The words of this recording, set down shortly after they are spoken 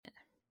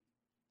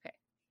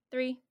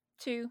3,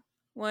 2,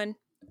 1.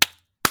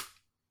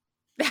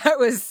 That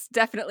was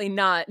definitely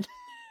not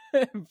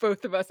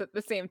both of us at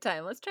the same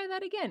time. Let's try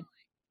that again.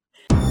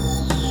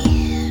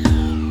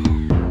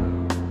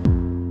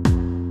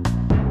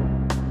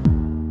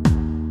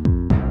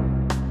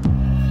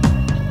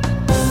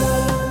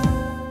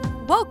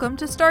 Welcome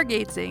to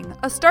Stargazing,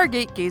 a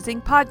Stargate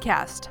gazing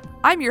podcast.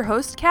 I'm your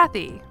host,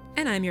 Kathy.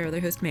 And I'm your other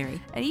host,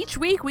 Mary. And each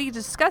week we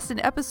discuss an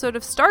episode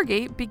of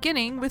Stargate,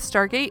 beginning with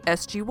Stargate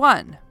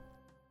SG-1.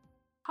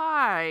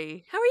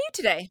 Hi. How are you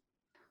today?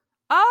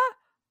 I'm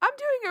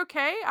doing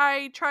okay.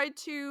 I tried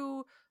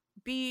to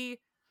be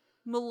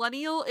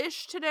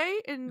millennial-ish today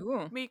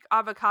and make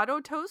avocado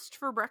toast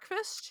for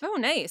breakfast. Oh,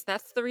 nice.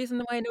 That's the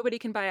reason why nobody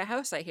can buy a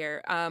house, I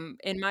hear.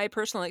 In my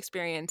personal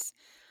experience,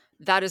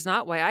 that is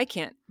not why I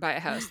can't buy a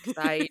house.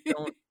 I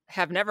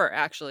have never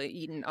actually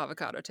eaten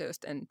avocado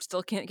toast and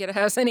still can't get a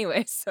house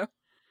anyway, so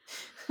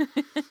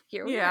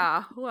here we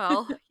are.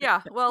 Well,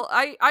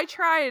 I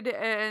tried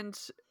and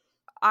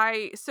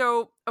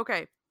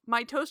okay,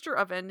 my toaster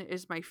oven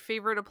is my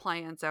favorite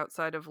appliance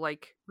outside of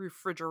like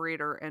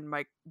refrigerator and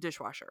my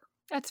dishwasher.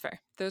 That's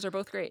fair. Those are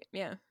both great,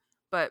 yeah.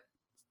 But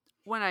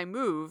when I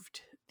moved,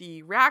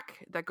 the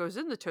rack that goes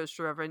in the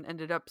toaster oven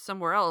ended up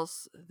somewhere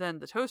else than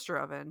the toaster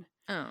oven.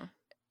 Oh.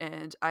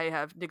 And I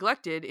have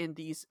neglected in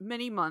these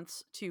many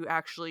months to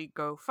actually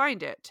go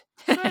find it.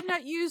 So I've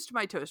not used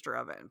my toaster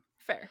oven.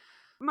 Fair.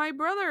 My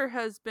brother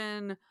has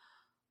been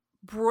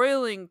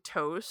broiling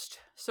toast,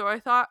 so I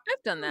thought,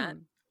 I've done that.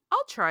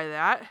 I'll try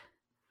that.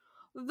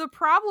 The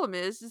problem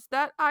is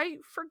that I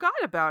forgot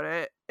about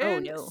it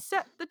and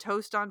set the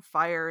toast on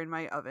fire in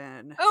my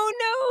oven.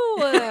 Oh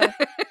no!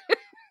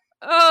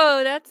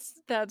 Oh,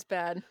 that's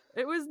bad.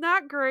 It was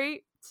not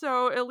great.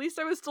 So at least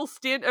I was still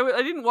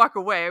I didn't walk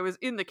away. I was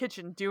in the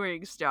kitchen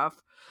doing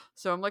stuff.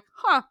 So I'm like,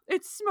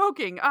 it's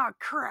smoking. Ah,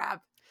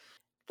 crap.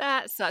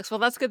 That sucks. Well,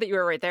 that's good that you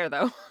were right there,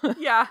 though.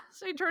 Yeah.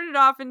 So I turned it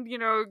off and,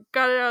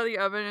 got it out of the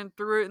oven and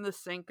threw it in the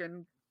sink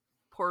and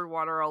poured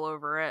water all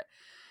over it.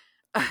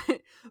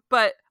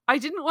 But I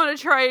didn't want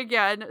to try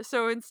again.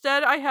 So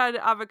instead I had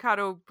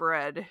avocado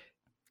bread.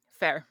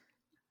 Fair.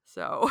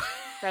 So.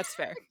 That's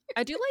fair.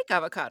 I do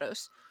like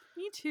avocados.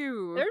 Me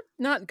too. They're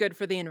not good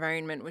for the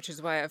environment, which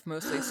is why I've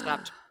mostly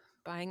stopped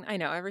buying. I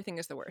know, everything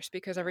is the worst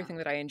because everything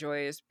that I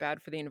enjoy is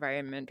bad for the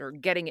environment, or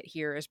getting it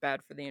here is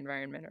bad for the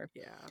environment, or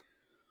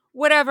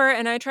whatever.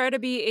 And I try to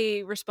be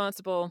a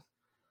responsible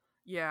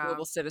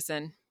global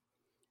citizen.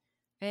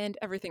 And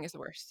everything is the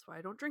worst. So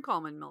I don't drink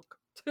almond milk.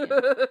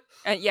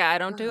 I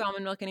don't do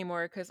almond milk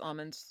anymore because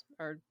almonds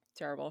are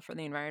terrible for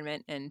the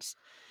environment. And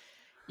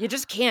you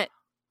just can't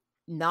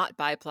not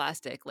buy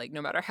plastic. Like,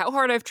 no matter how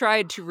hard I've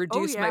tried to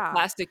reduce my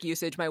plastic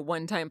usage, my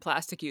one-time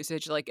plastic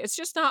usage, like, it's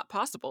just not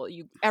possible.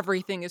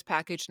 Everything is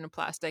packaged in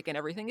plastic and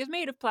everything is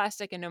made of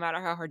plastic, and no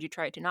matter how hard you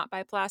try to not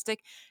buy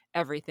plastic,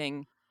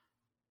 everything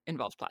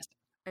involves plastic.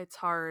 It's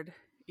hard.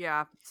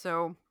 Yeah.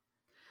 So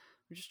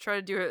we just try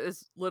to do it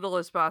as little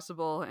as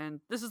possible,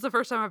 and this is the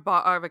first time I've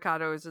bought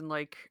avocados in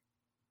like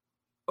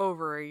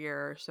over a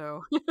year or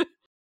so.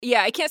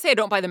 Yeah, I can't say I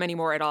don't buy them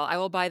anymore at all. I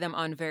will buy them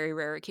on very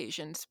rare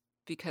occasions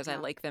because I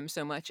like them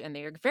so much, and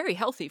they are very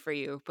healthy for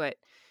you, but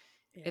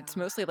it's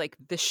mostly like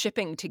the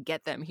shipping to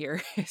get them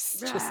here is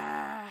just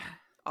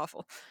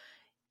awful.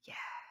 Yeah.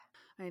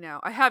 I know.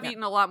 I have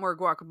eaten a lot more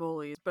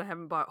guacamoles, but I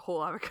haven't bought whole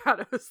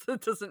avocados.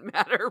 That doesn't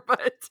matter,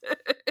 but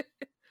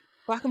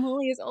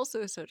guacamole is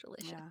also so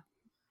delicious. Yeah.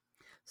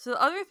 So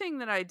the other thing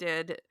that I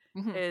did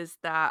is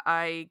that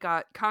I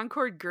got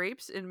Concord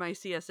grapes in my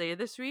CSA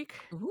this week.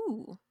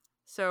 Ooh.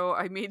 So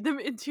I made them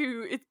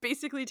into, it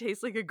basically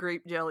tastes like a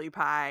grape jelly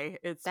pie.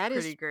 It's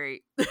pretty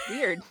great.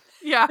 Weird.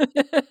 Yeah.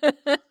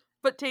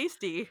 But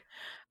tasty.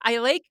 I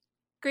like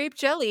grape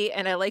jelly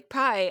and I like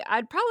pie.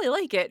 I'd probably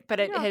like it, but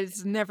it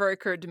has never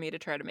occurred to me to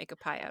try to make a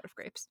pie out of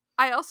grapes.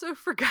 I also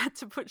forgot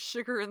to put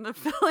sugar in the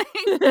filling.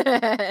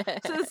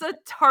 So it's a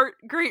tart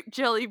grape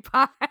jelly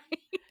pie.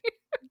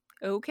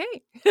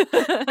 Okay.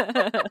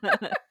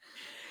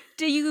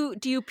 Do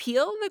you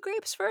peel the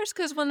grapes first?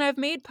 Because when I've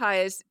made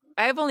pies,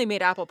 I've only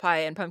made apple pie,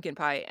 and pumpkin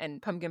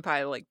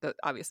pie like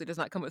obviously does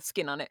not come with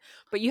skin on it,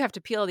 but you have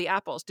to peel the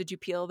apples. Did you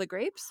peel the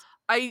grapes?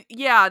 They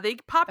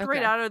popped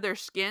right out of their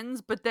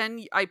skins, but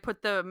then I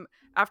put them,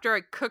 after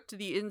I cooked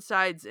the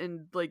insides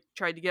and like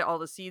tried to get all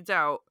the seeds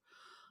out,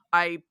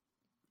 I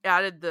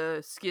added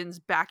the skins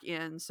back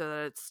in so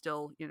that it's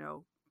still,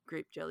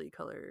 grape jelly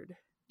colored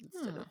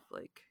instead of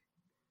like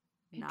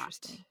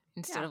interesting.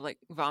 Instead of like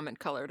vomit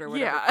colored or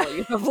whatever color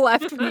you have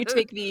left when you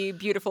take the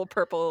beautiful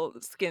purple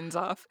skins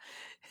off.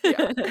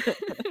 Yeah.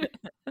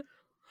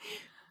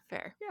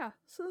 Fair. Yeah.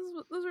 So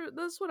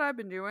that's what I've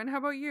been doing. How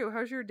about you?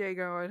 How's your day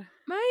going?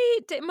 My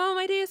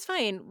day is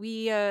fine.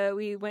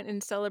 We went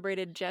and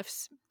celebrated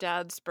Jeff's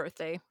dad's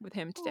birthday with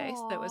him today,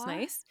 so that was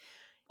nice.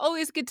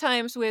 Always good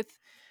times with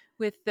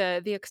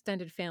the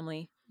extended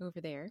family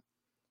over there.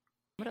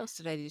 What else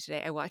did I do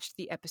today? I watched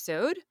the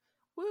episode.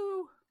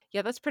 Woo!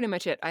 Yeah, that's pretty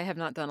much it. I have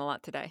not done a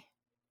lot today.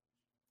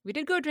 We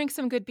did go drink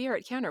some good beer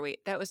at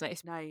Counterweight. That was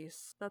nice.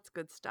 Nice. That's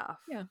good stuff.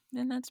 Yeah,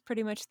 and that's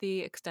pretty much the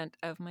extent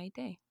of my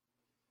day.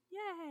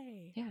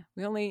 Yay! Yeah,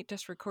 we only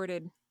just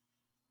recorded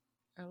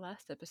our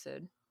last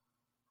episode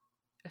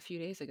a few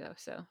days ago,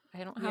 so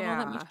I don't have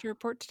all that much to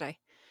report today.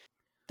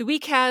 The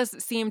week has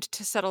seemed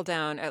to settle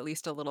down at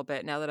least a little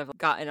bit now that I've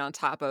gotten on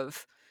top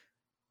of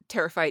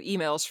terrified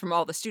emails from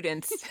all the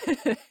students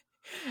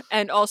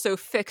and also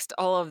fixed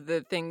all of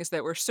the things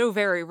that were so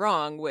very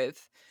wrong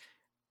with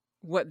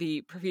what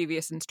the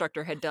previous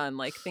instructor had done.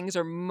 Like, things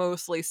are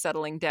mostly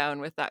settling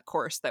down with that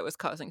course that was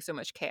causing so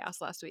much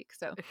chaos last week.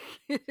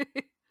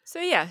 So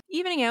yeah,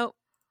 evening out.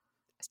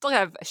 I still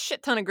have a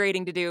shit ton of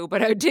grading to do,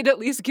 but I did at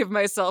least give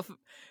myself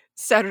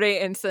Saturday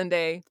and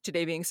Sunday,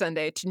 today being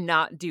Sunday, to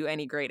not do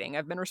any grading.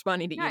 I've been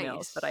responding to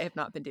emails, but I have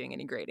not been doing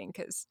any grading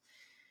because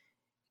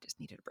I just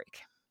needed a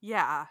break.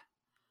 Yeah.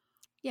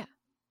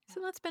 So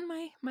that's been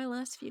my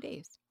last few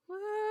days.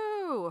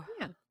 Woo!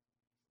 Yeah.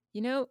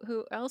 You know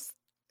who else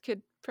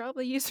could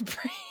probably use a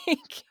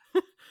break?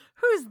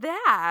 Who's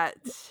that?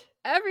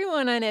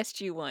 Everyone on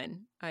SG1,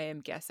 I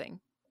am guessing,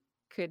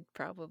 could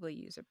probably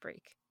use a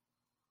break.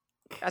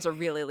 That's a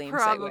really lame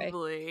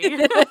probably.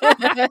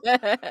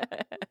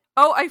 segue.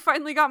 Oh, I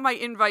finally got my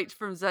invite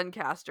from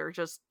Zencastr,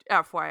 just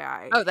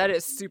FYI. Oh, that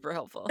is super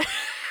helpful.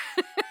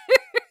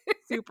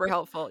 Super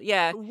helpful.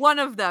 Yeah. One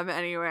of them,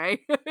 anyway.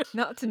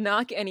 Not to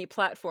knock any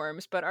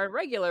platforms, but our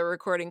regular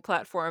recording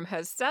platform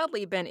has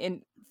sadly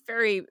been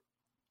very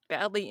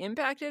badly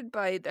impacted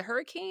by the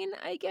hurricane,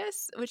 I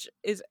guess, which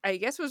is, I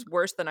guess, was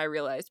worse than I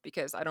realized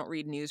because I don't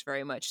read news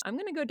very much. I'm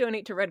going to go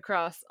donate to Red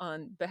Cross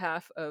on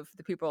behalf of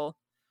the people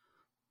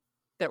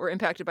that were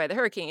impacted by the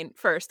hurricane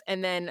first,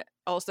 and then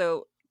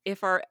also,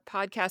 if our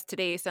podcast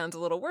today sounds a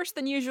little worse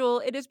than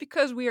usual, it is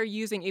because we are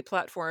using a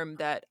platform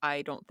that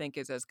I don't think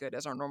is as good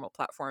as our normal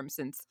platform,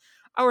 since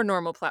our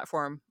normal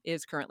platform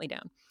is currently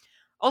down.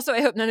 Also,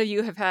 I hope none of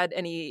you have had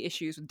any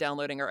issues with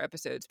downloading our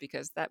episodes,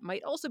 because that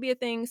might also be a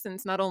thing,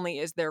 since not only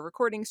is their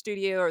recording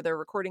studio or their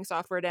recording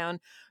software down,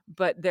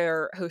 but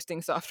their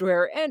hosting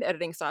software and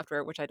editing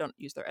software, which I don't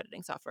use their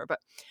editing software, but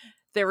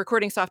their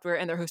recording software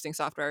and their hosting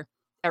software,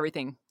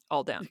 everything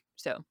all down.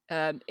 So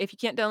if you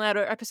can't download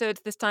our episodes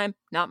this time,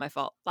 not my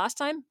fault. Last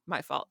time,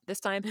 my fault.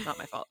 This time, not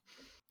my fault.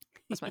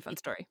 That's my fun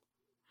story.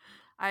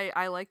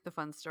 I like the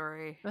fun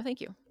story. Well, thank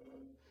you.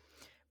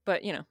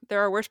 But, you know, there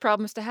are worse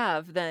problems to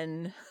have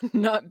than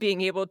not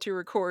being able to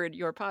record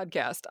your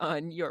podcast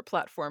on your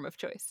platform of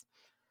choice.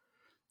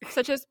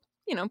 Such as,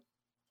 you know,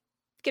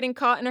 getting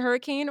caught in a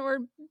hurricane or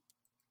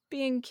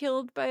being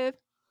killed by a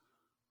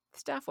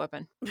staff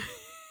weapon.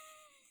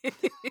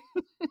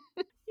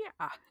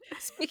 Yeah.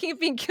 Speaking of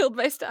being killed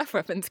by staff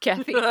weapons,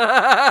 Kathy.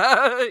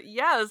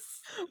 Yes.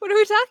 What are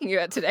we talking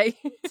about today?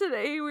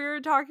 Today we are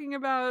talking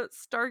about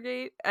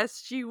Stargate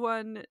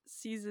SG1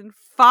 Season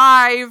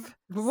 5.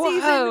 Whoa.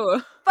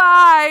 Season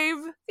 5.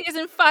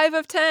 Season 5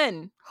 of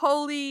 10.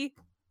 Holy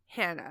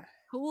Hannah.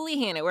 Holy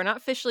Hannah. We're not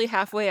officially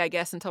halfway, I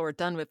guess, until we're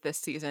done with this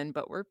season,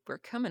 but we're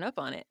coming up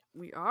on it.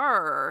 We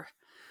are.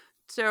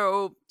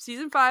 So,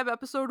 Season 5,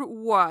 Episode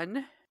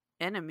 1,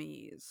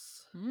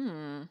 Enemies.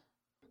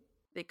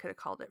 They could have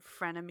called it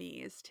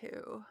Frenemies,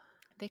 too.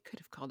 They could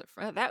have called it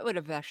that would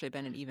have actually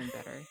been an even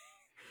better.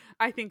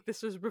 I think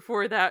this was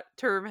before that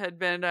term had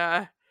been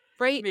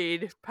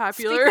made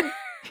popular.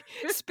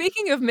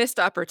 Speaking of missed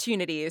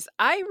opportunities,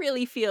 I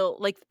really feel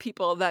like the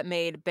people that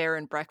made Bear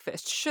and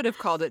Breakfast should have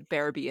called it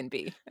Bear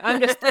B&B.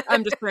 I'm just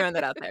throwing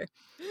that out there.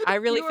 I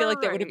really feel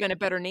like that would have been a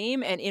better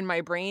name, and in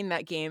my brain,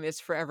 that game is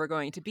forever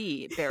going to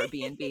be Bear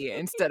B&B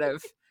instead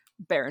of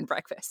Bear and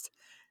Breakfast.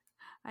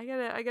 I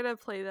gotta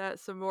play that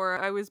some more.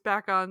 I was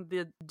back on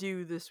the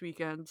Do this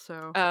weekend,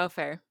 so. Oh,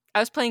 fair. I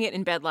was playing it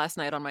in bed last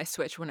night on my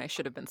Switch when I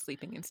should have been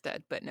sleeping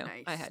instead, but no,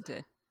 nice.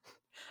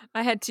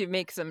 I had to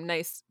make some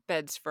nice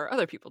beds for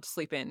other people to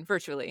sleep in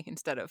virtually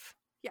instead of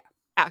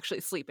actually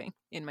sleeping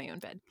in my own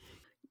bed.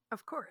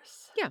 Of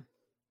course. Yeah.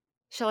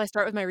 Shall I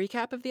start with my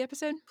recap of the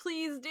episode?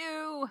 Please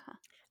do.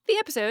 The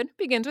episode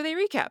begins with a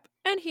recap,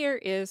 and here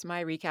is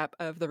my recap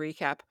of the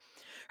recap.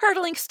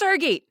 Hurtling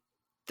Stargate!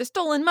 The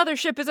stolen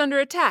mothership is under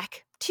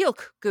attack.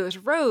 Teal'c goes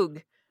rogue.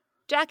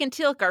 Jack and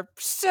Teal'c are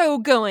so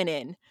going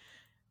in.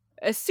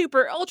 A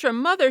super ultra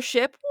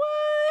mothership?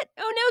 What?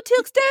 Oh no,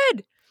 Teal'c's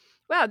dead!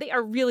 Wow, they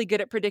are really good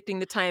at predicting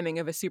the timing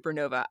of a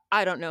supernova.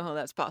 I don't know how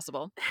that's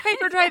possible.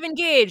 Hyperdrive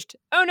engaged!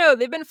 Oh no,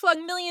 they've been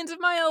flung millions of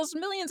miles,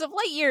 millions of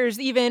light years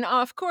even,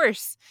 off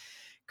course.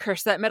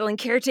 Curse that meddling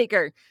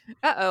caretaker.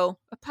 Uh-oh,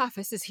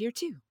 Apophis is here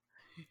too.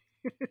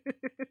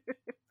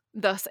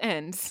 Thus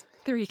ends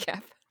the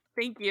recap.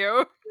 Thank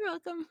you. You're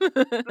welcome.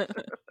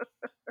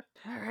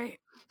 All right.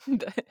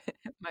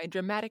 My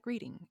dramatic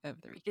reading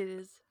of the recap. It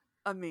is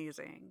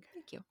amazing.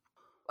 Thank you.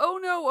 Oh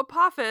no,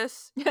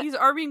 Apophis. He's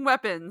arming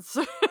weapons.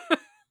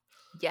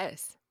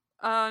 Yes.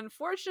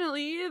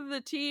 Unfortunately,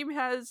 the team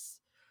has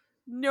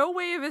no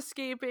way of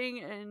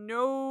escaping and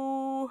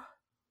no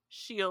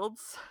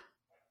shields.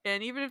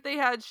 And even if they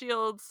had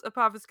shields,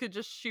 Apophis could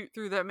just shoot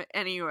through them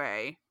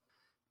anyway.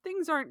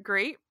 Things aren't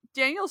great.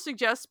 Daniel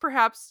suggests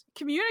perhaps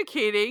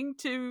communicating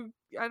to,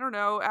 I don't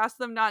know, ask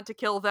them not to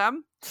kill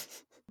them.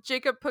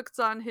 Jacob puts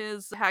on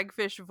his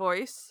hagfish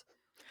voice.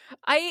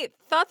 I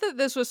thought that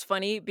this was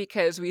funny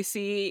because we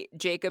see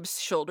Jacob's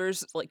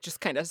shoulders like just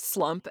kind of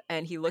slump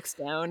and he looks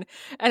down,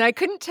 and I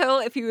couldn't tell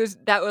if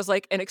that was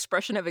like an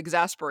expression of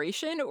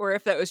exasperation or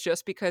if that was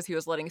just because he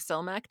was letting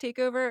Selmac take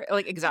over,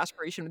 like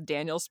exasperation with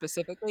Daniel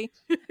specifically.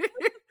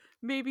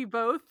 Maybe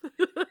both.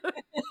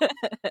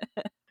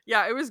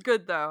 Yeah, it was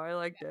good though. I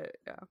liked it.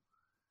 Yeah.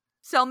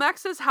 Selmac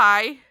says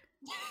hi.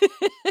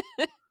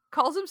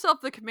 Calls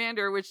himself the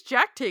commander, which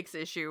Jack takes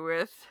issue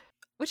with.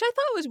 Which I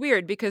thought was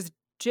weird because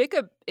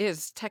Jacob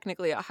is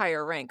technically a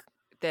higher rank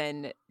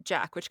than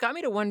Jack, which got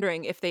me to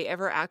wondering if they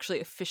ever actually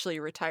officially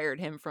retired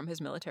him from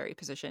his military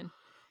position.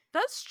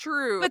 That's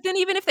true. But then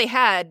even if they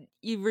had,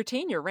 you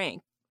retain your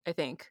rank, I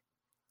think.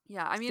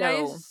 Yeah, I mean, I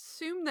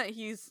assume that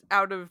he's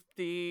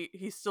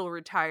still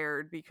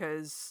retired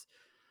because,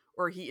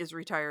 or he is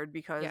retired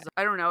because,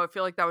 I don't know, I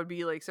feel like that would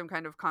be like some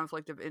kind of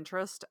conflict of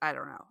interest. I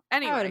don't know.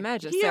 Anyway, I would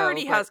imagine he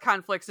already has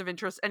conflicts of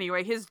interest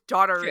anyway. His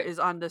daughter is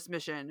on this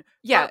mission.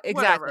 Yeah,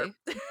 exactly.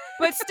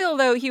 But still,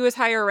 though, he was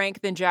higher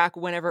rank than Jack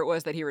whenever it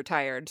was that he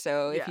retired.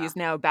 So if he's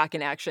now back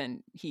in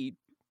action, he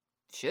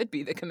should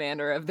be the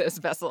commander of this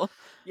vessel.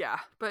 Yeah,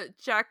 but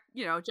Jack,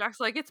 Jack's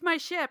like, it's my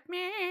ship.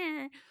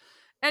 Meh.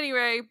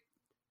 Anyway,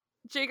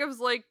 Jacob's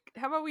like,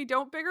 how about we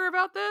don't bigger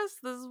about this?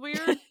 This is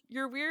weird.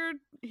 You're weird.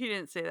 He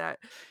didn't say that.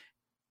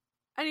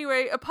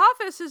 Anyway,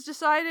 Apophis has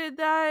decided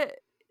that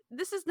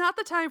this is not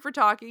the time for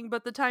talking,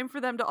 but the time for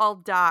them to all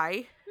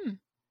die.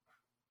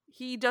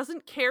 He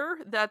doesn't care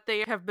that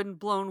they have been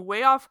blown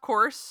way off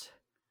course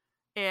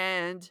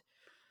and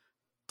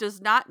does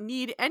not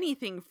need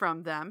anything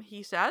from them,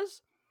 he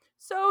says.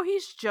 So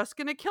he's just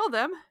going to kill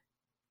them.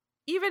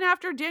 Even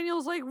after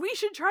Daniel's like, we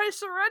should try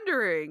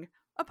surrendering.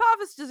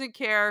 Apophis doesn't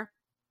care.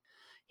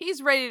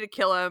 He's ready to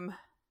kill him.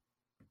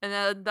 And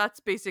then that's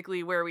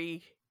basically where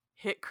we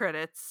hit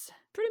credits.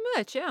 Pretty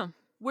much, yeah.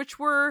 Which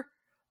were,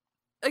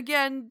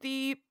 again,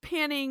 the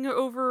panning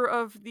over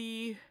of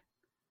the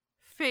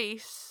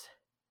face,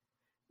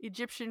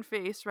 Egyptian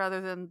face,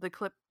 rather than the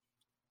clip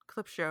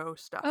show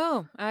stuff.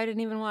 Oh, I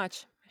didn't even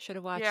watch. I should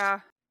have watched. Yeah.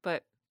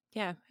 But,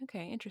 yeah,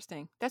 okay,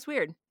 interesting. That's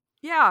weird.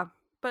 Yeah,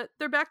 but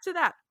they're back to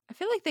that. I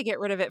feel like they get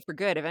rid of it for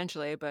good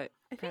eventually, but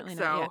apparently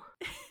not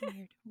yet.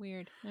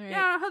 Weird. All right. Yeah,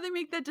 I don't know how they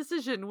make that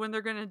decision when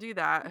they're going to do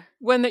that.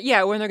 When they're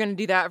going to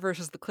do that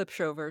versus the clip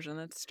show version.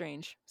 That's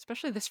strange.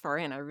 Especially this far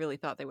in. I really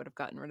thought they would have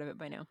gotten rid of it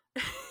by now.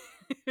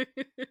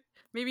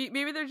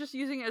 Maybe they're just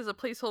using it as a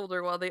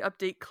placeholder while they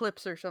update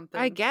clips or something.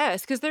 I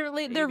guess, because they're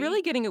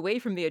really getting away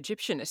from the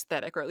Egyptian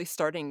aesthetic, or at least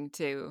starting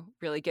to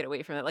really get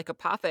away from it. Like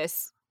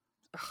Apophis,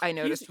 I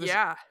noticed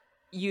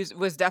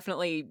was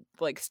definitely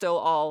like still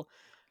all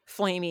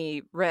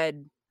flamey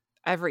red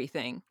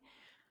everything.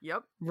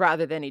 Yep.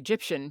 Rather than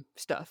Egyptian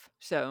stuff.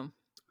 So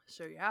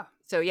yeah.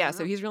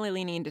 So he's really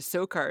leaning into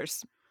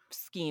Sokar's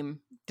scheme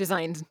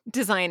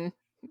design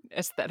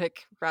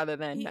aesthetic rather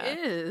than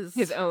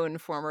his own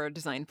former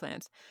design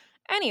plans.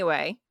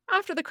 Anyway,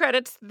 after the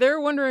credits,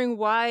 they're wondering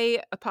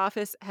why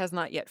Apophis has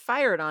not yet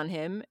fired on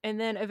him, and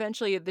then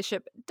eventually the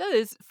ship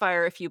does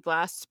fire a few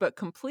blasts but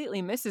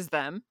completely misses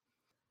them.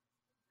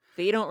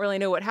 They don't really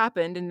know what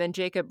happened, and then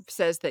Jacob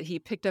says that he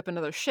picked up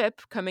another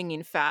ship coming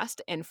in fast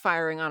and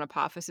firing on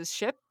Apophis's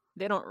ship.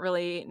 They don't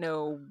really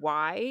know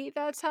why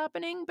that's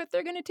happening, but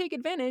they're going to take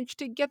advantage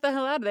to get the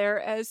hell out of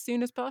there as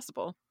soon as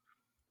possible.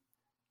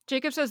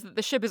 Jacob says that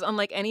the ship is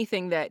unlike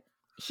anything that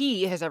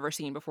he has ever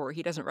seen before.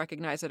 He doesn't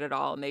recognize it at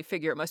all, and they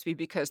figure it must be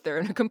because they're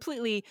in a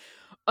completely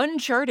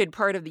uncharted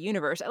part of the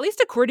universe, at least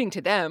according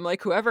to them.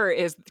 Like, whoever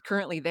is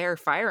currently there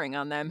firing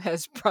on them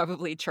has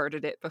probably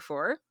charted it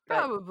before.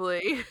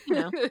 Probably.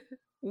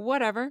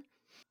 Whatever.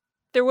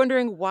 They're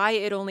wondering why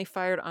it only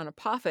fired on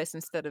Apophis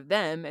instead of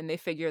them, and they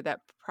figure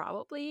that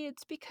probably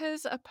it's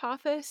because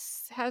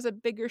Apophis has a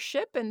bigger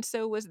ship and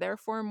so was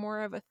therefore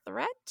more of a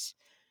threat.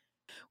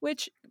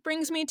 Which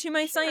brings me to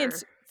my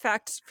science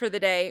facts for the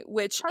day,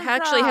 which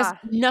actually has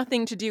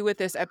nothing to do with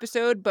this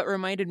episode, but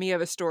reminded me of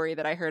a story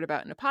that I heard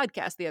about in a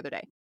podcast the other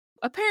day.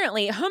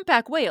 Apparently,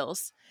 humpback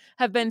whales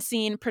have been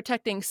seen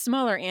protecting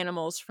smaller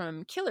animals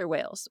from killer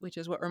whales, which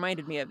is what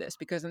reminded me of this,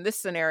 because in this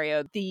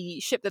scenario, the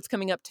ship that's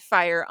coming up to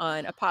fire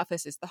on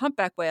Apophis is the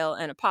humpback whale,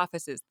 and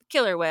Apophis is the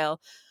killer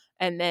whale,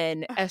 and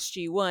then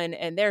SG-1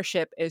 and their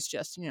ship is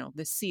just,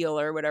 the seal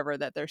or whatever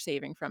that they're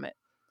saving from it.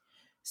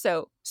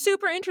 So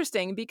super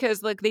interesting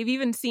because like they've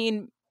even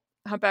seen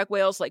humpback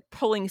whales like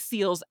pulling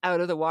seals out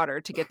of the water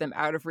to get them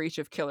out of reach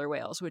of killer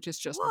whales, which is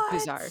just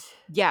bizarre.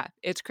 Yeah,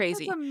 it's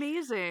crazy. That's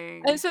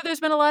amazing. And so there's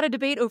been a lot of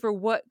debate over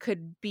what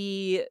could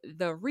be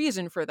the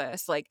reason for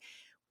this. Like,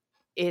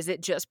 is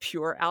it just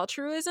pure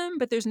altruism?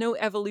 But there's no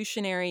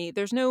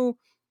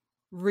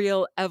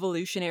real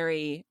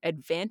evolutionary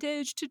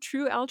advantage to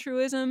true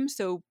altruism.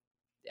 So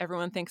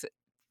everyone thinks,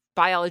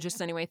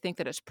 biologists anyway, think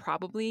that it's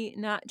probably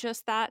not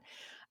just that.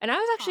 And I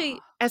was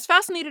actually, as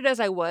fascinated as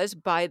I was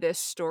by this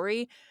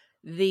story,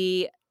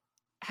 the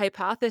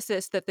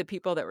hypothesis that the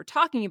people that were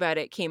talking about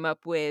it came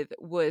up with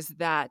was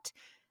that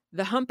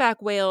the humpback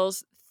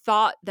whales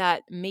thought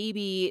that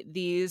maybe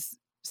these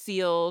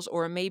seals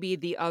or maybe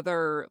the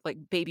other like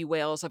baby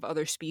whales of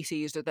other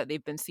species that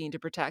they've been seen to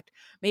protect,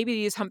 maybe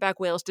these humpback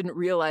whales didn't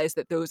realize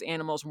that those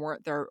animals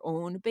weren't their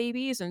own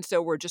babies, and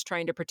so we're just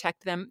trying to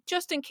protect them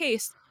just in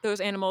case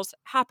those animals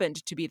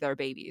happened to be their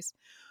babies.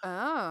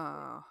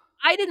 Oh.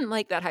 I didn't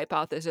like that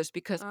hypothesis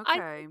because I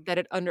Okay. think that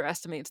it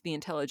underestimates the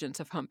intelligence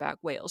of humpback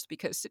whales,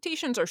 because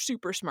cetaceans are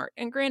super smart.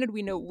 And granted,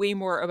 we know way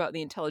more about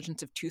the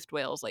intelligence of toothed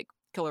whales like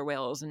killer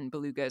whales and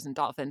belugas and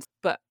dolphins.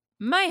 But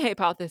my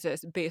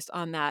hypothesis based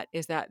on that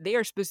is that they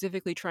are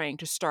specifically trying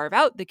to starve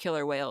out the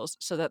killer whales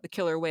so that the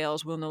killer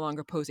whales will no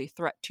longer pose a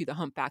threat to the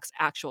humpback's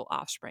actual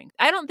offspring.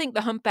 I don't think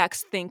the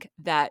humpbacks think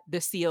that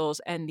the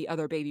seals and the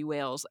other baby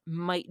whales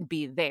might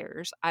be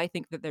theirs. I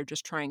think that they're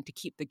just trying to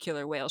keep the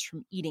killer whales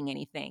from eating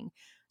anything,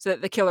 so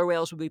that the killer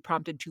whales will be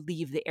prompted to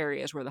leave the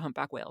areas where the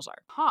humpback whales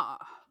are. Huh.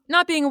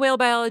 Not being a whale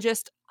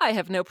biologist, I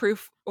have no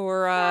proof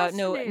or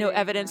no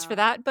evidence for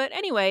that. But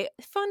anyway,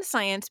 fun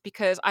science,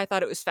 because I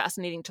thought it was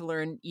fascinating to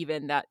learn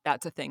even that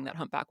that's a thing that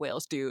humpback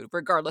whales do,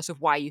 regardless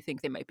of why you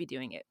think they might be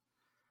doing it.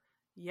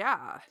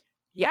 Yeah.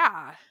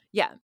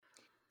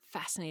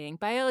 Fascinating.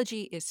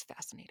 Biology is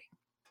fascinating.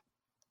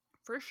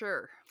 For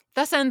sure.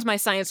 Thus ends my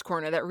science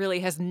corner that really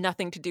has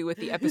nothing to do with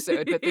the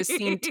episode, but this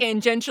scene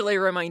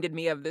tangentially reminded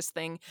me of this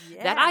thing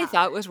that I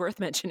thought was worth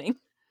mentioning.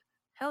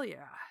 Hell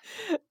yeah.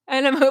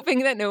 And I'm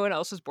hoping that no one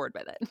else was bored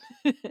by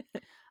that.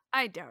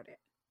 I doubt it.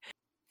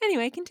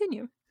 Anyway,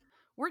 continue.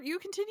 Weren't you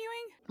continuing?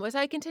 Was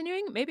I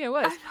continuing? Maybe I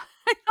was.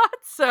 I thought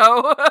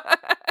so.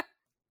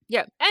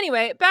 Yeah.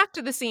 Anyway, back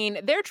to the scene.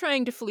 They're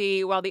trying to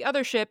flee while the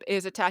other ship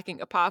is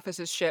attacking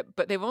Apophis' ship,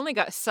 but they've only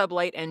got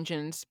sublight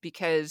engines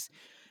because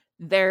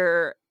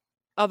their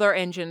other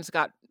engines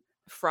got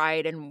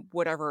fried and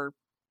whatever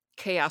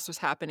chaos was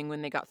happening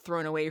when they got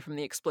thrown away from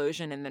the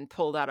explosion and then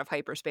pulled out of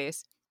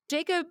hyperspace.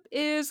 Jacob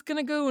is going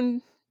to go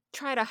and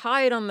try to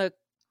hide on the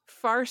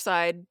far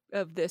side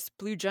of this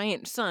blue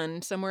giant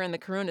sun somewhere in the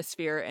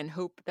coronasphere and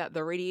hope that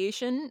the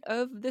radiation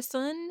of the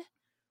sun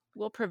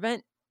will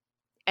prevent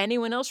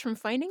anyone else from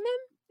finding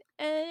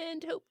them,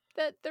 and hope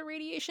that the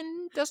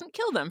radiation doesn't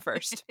kill them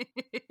first.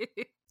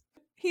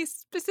 He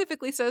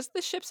specifically says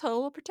the ship's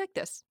hull will protect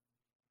us.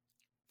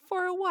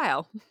 For a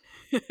while.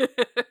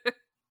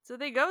 So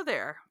they go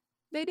there.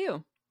 They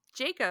do.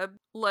 Jacob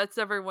lets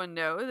everyone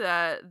know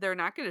that they're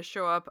not going to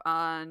show up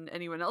on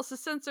anyone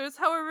else's sensors.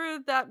 However,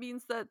 that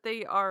means that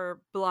they are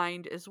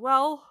blind as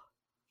well.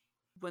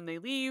 When they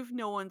leave,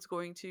 no one's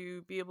going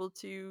to be able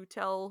to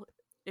tell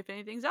if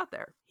anything's out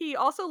there. He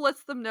also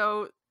lets them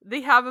know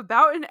they have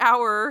about an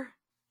hour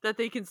that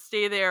they can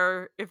stay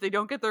there if they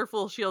don't get their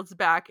full shields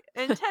back,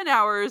 and 10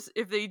 hours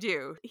if they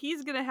do.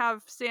 He's going to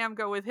have Sam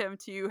go with him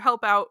to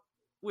help out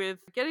with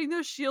getting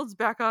those shields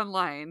back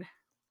online.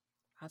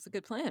 That's a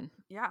good plan.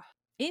 Yeah.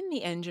 In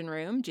the engine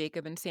room,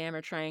 Jacob and Sam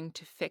are trying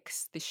to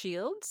fix the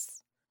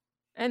shields.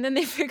 And then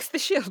they fix the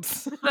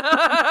shields.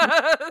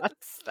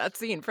 That's that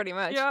scene, pretty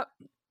much. Yep.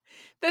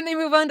 Then they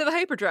move on to the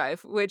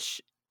hyperdrive,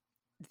 which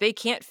they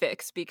can't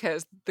fix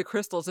because the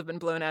crystals have been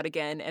blown out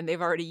again and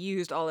they've already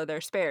used all of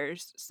their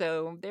spares.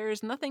 So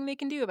there's nothing they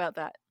can do about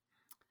that.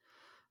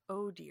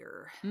 Oh,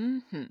 dear.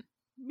 Mm-hmm.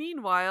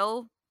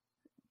 Meanwhile,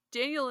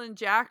 Daniel and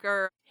Jack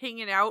are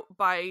hanging out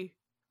by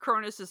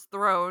Cronus'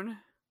 throne.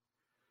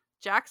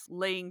 Jack's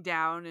laying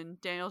down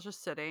and Daniel's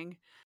just sitting.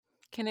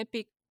 Can it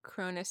be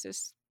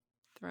Cronus'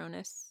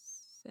 Thronus?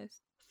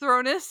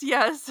 Thronus,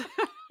 yes.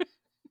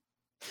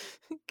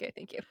 Okay,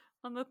 thank you.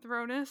 On the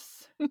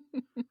Thronus.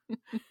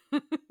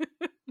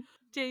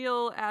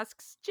 Daniel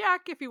asks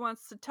Jack if he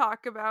wants to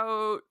talk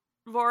about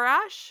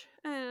Vorash,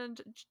 and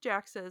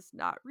Jack says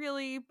not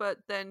really, but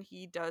then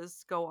he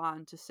does go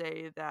on to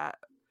say that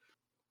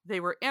they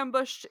were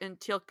ambushed and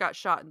Teal'c got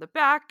shot in the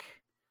back,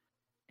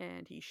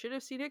 and he should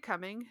have seen it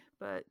coming,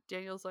 but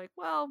Daniel's like,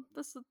 well,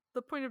 this is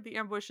the point of the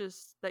ambush,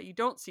 is that you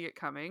don't see it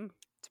coming.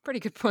 It's a pretty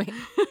good point.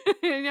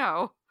 I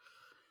know.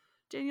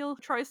 Daniel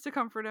tries to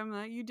comfort him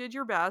that you did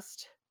your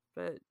best,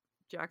 but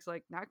Jack's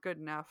like, not good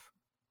enough.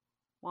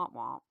 Womp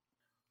womp.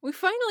 We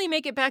finally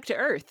make it back to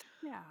Earth.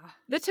 Yeah.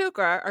 The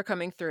Tok'ra are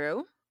coming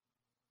through,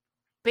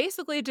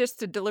 basically just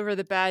to deliver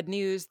the bad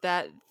news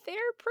that they're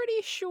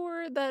pretty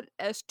sure that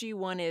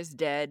SG-1 is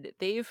dead.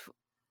 They've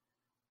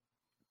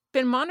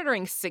been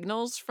monitoring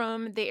signals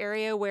from the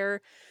area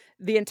where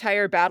the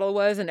entire battle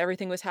was and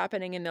everything was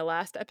happening in the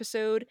last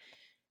episode,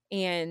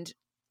 and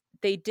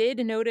they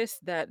did notice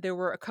that there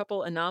were a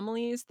couple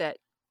anomalies that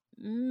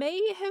may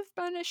have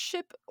been a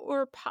ship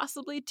or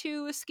possibly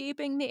two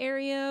escaping the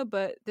area,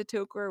 but the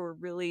Tok'ra were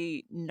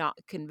really not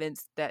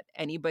convinced that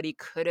anybody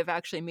could have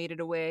actually made it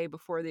away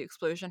before the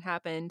explosion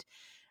happened.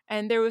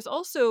 And there was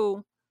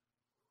also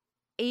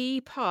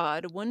a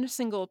pod, one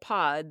single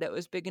pod that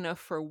was big enough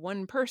for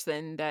one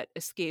person that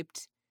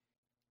escaped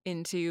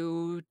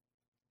into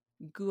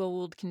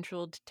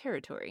Goa'uld-controlled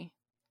territory.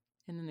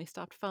 And then they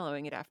stopped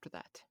following it after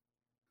that.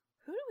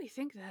 Who do we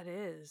think that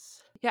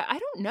is? Yeah, I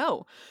don't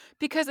know.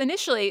 Because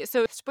initially,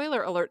 so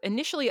spoiler alert,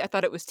 initially I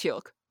thought it was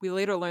Teal'c. We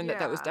later learned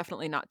that was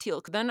definitely not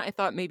Teal'c. Then I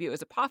thought maybe it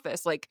was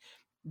Apophis. Like,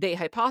 they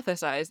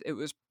hypothesized it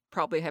was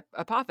probably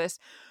Apophis.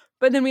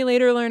 But then we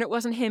later learn it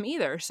wasn't him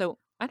either, so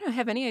I don't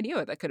have any idea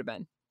what that could have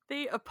been.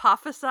 They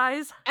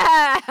apophisize.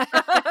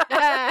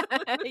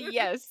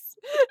 Yes.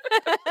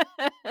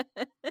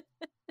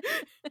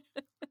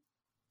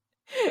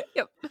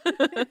 Yep.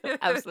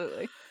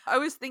 Absolutely. I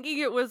was thinking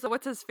it was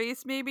what's his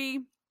face, maybe.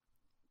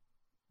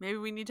 Maybe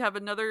we need to have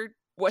another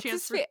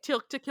chance for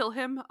Teal'c to kill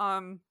him.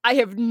 I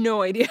have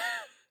no idea.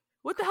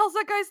 What the hell's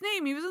that guy's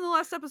name? He was in the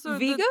last episode.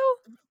 Vigo?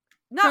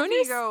 Not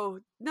Cronus? Vigo.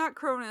 Not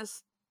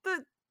Cronus.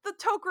 The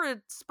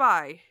Tok'ra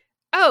spy.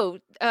 Oh,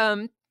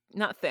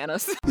 not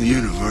Thanos. The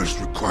universe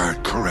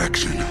required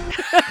correction.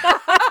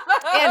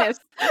 Thanos.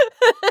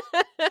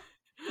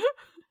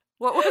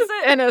 What was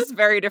it? Thanos,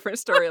 very different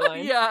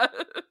storyline. Yeah.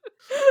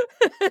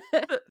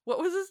 What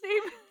was his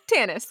name?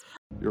 Tannis.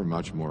 You're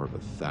much more of a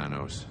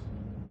Thanos.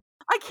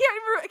 I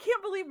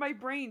can't believe my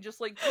brain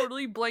just like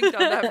totally blanked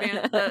on that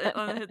man,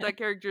 on that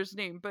character's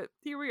name. But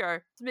here we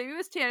are. So maybe it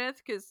was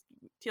Tanith because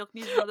Teal'c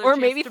needs another. Or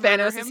chance maybe to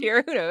murder Thanos him. is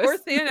here. Who knows? Or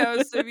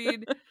Thanos. I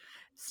mean,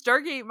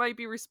 Stargate might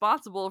be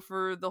responsible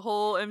for the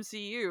whole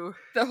MCU.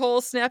 The whole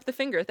snap the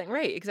finger thing,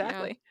 right?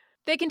 Exactly. Yeah.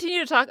 They continue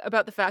to talk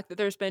about the fact that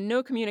there's been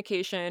no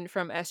communication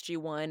from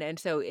SG-1, and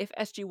so if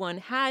SG-1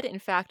 had in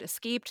fact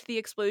escaped the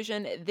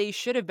explosion, they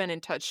should have been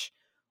in touch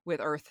with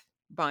Earth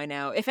by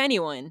now. If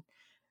anyone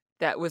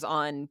that was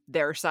on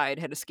their side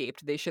had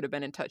escaped, they should have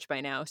been in touch by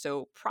now.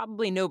 So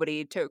probably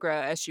nobody,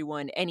 Tok'ra,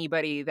 SG-1,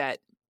 anybody that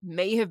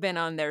may have been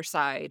on their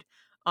side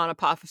on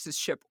Apophis's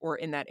ship or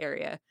in that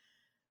area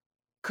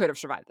could have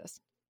survived this.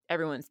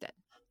 Everyone's dead.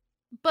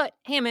 But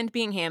Hammond,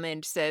 being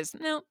Hammond, says,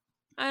 no,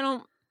 I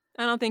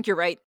don't think you're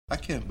right. I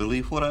can't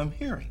believe what I'm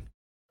hearing.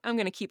 I'm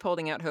going to keep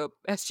holding out hope.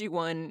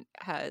 SG-1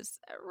 has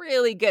a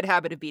really good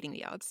habit of beating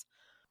the odds.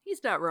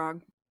 He's not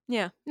wrong.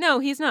 Yeah. No,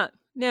 he's not.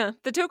 Yeah.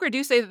 The Tok'ra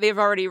do say that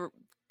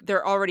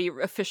they're already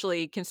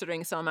officially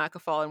considering Selmak a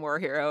fallen war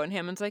hero, and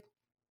Hammond's like,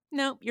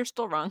 no, you're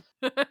still wrong.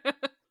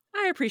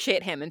 I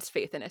appreciate Hammond's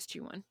faith in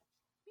SG-1. Me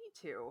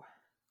too.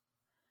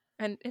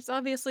 And it's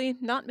obviously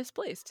not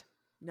misplaced.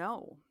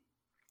 No.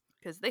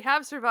 Because they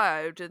have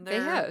survived, and they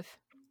have.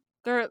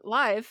 They're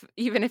alive,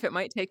 even if it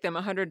might take them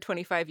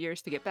 125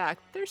 years to get back.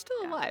 They're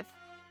still alive.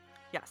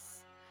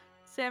 Yes.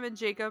 Sam and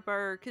Jacob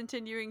are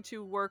continuing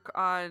to work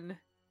on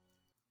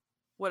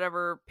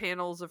whatever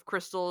panels of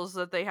crystals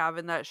that they have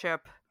in that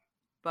ship.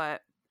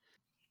 But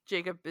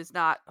Jacob is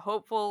not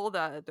hopeful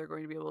that they're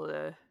going to be able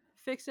to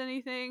fix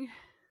anything.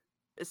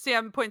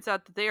 Sam points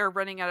out that they are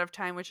running out of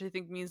time, which I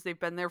think means they've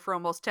been there for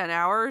almost 10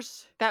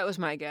 hours. That was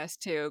my guess,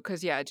 too.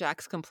 Because,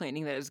 Jack's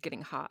complaining that it's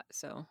getting hot.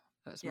 So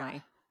that was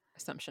my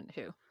assumption,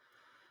 too.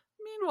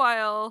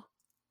 Meanwhile,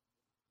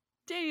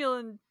 Daniel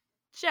and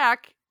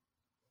Jack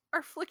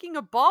are flicking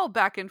a ball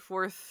back and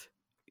forth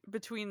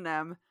between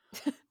them.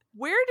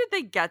 Where did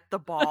they get the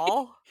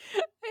ball?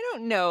 I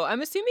don't know.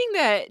 I'm assuming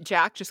that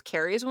Jack just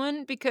carries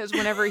one because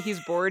whenever he's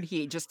bored,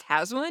 he just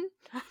has one.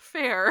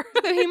 Fair.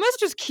 So he must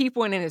just keep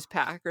one in his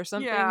pack or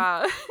something.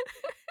 Yeah.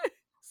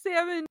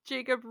 Sam and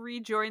Jacob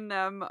rejoin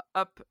them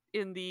up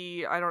in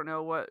the, I don't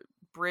know what,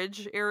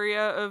 bridge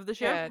area of the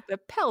ship? Yeah, the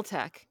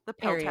Peltec. The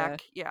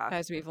Peltec, yeah.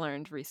 As we've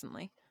learned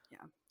recently.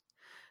 Yeah.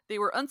 They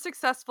were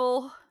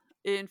unsuccessful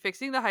in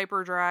fixing the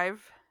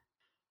hyperdrive.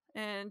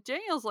 And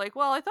Daniel's like,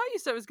 well, I thought you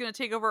said it was going to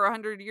take over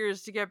 100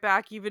 years to get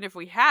back even if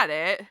we had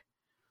it.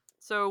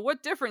 So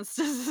what difference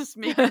does this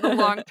make in the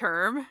long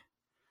term?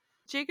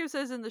 Jacob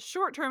says in the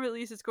short term, at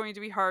least, it's going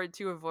to be hard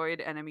to avoid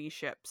enemy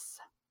ships.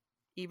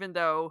 Even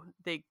though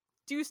they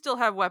do still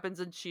have weapons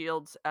and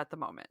shields at the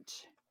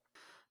moment.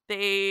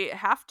 They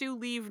have to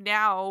leave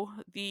now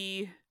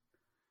the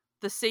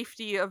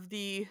safety of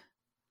the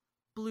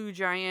Blue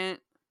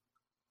Giant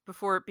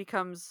before it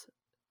becomes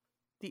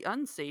the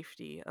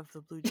unsafety of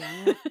the Blue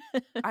Giant.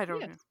 I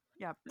don't know.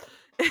 Yeah.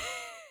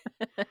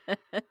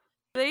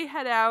 They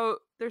head out,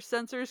 their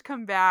sensors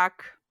come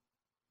back,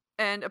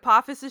 and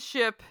Apophis's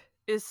ship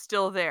is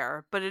still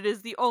there, but it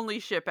is the only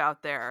ship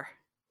out there.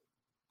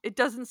 It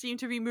doesn't seem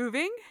to be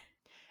moving.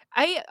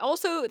 I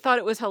also thought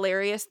it was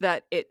hilarious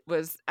that it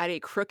was at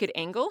a crooked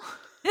angle.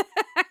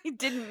 I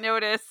didn't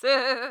notice.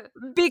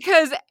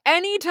 Because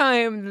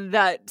anytime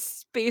that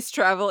space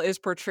travel is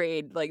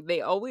portrayed, like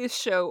they always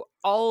show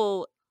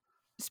all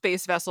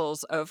space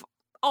vessels of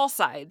all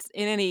sides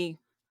in any,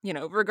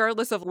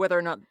 regardless of whether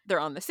or not they're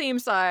on the same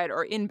side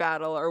or in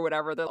battle or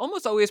whatever, they're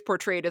almost always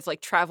portrayed as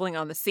like traveling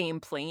on the same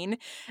plane.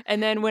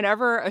 And then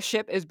whenever a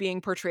ship is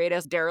being portrayed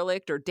as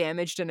derelict or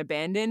damaged and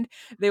abandoned,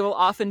 they will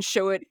often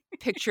show it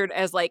pictured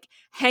as like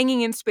hanging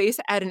in space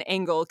at an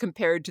angle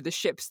compared to the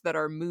ships that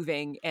are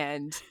moving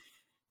and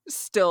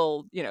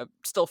still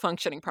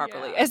functioning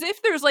properly, as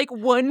if there's like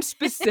one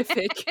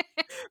specific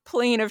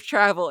plane of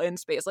travel in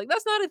space. Like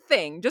that's not a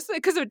thing. Just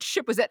because a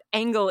ship was at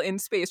angle in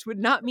space would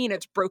not mean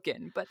it's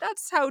broken, but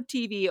that's how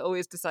TV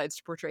always decides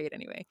to portray it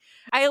anyway.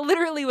 I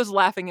literally was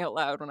laughing out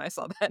loud when I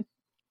saw that.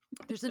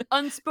 There's an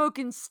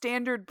unspoken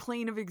standard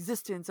plane of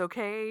existence,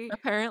 okay?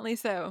 Apparently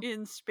so.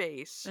 In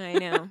space. I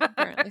know,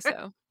 apparently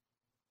so.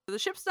 The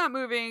ship's not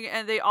moving,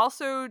 and they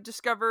also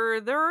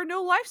discover there are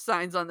no life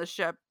signs on the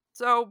ship.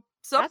 So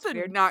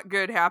something not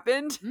good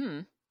happened.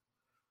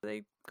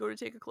 They go to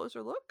take a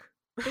closer look.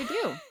 They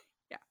do.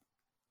 Yeah.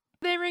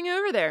 They ring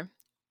over there.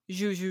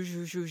 Zhoo, zhoo,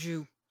 zhoo, zhoo,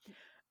 zhoo.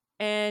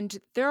 And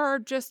there are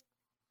just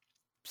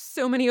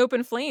so many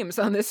open flames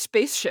on this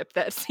spaceship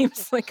that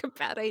seems like a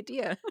bad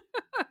idea.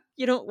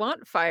 You don't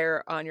want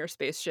fire on your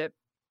spaceship,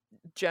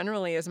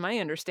 generally, is my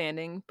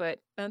understanding, but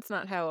that's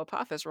not how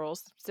Apophis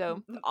rolls.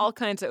 So all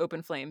kinds of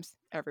open flames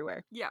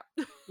everywhere. Yeah.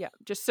 Yeah,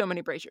 just so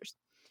many braziers.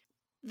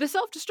 The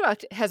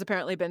self-destruct has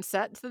apparently been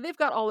set, so they've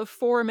got all of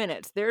 4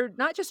 minutes. They're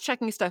not just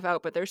checking stuff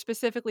out, but they're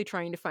specifically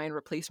trying to find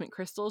replacement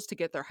crystals to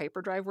get their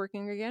hyperdrive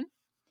working again.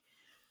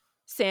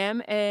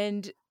 Sam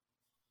and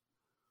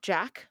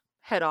Jack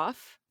head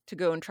off to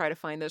go and try to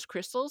find those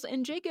crystals,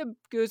 and Jacob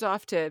goes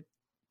off to...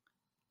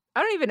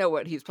 I don't even know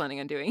what he's planning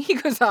on doing. He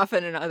goes off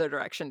in another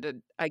direction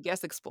to, I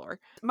guess, explore.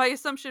 My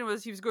assumption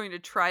was he was going to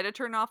try to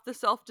turn off the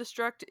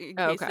self-destruct in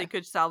case they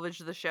could salvage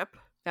the ship.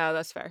 Oh,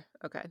 that's fair.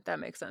 Okay,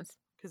 that makes sense.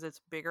 Because it's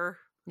bigger.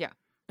 Yeah.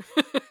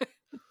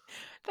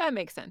 That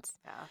makes sense.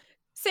 Yeah.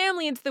 Sam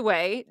leads the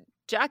way.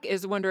 Jack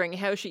is wondering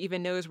how she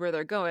even knows where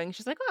they're going.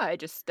 She's like, oh, I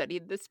just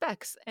studied the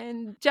specs.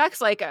 And Jack's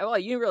like, well,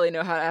 you really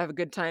know how to have a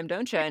good time,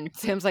 don't you? And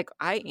Sam's like,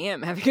 I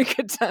am having a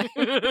good time.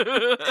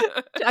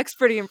 Jack's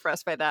pretty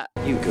impressed by that.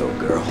 You go,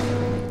 girl.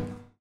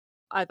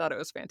 I thought it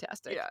was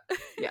fantastic.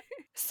 Yeah.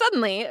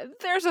 Suddenly,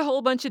 there's a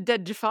whole bunch of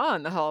dead Jaffa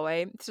in the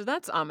hallway, so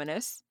that's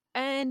ominous.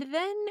 And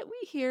then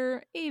we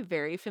hear a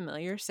very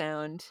familiar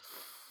sound.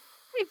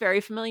 A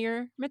very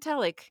familiar,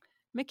 metallic,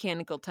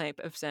 mechanical type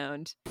of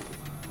sound.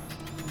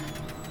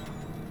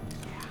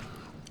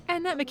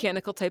 And that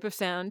mechanical type of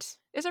sound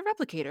is a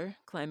replicator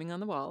climbing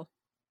on the wall.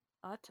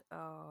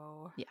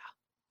 Uh-oh. Yeah.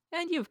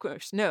 And you, of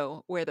course,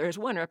 know where there's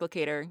one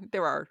replicator,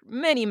 there are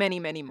many, many,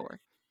 many more.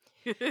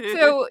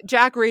 So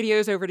Jack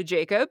radios over to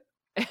Jacob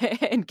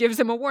and gives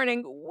him a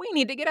warning. We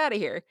need to get out of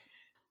here.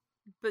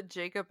 But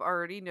Jacob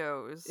already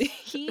knows.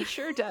 He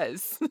sure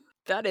does.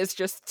 That is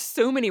just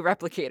so many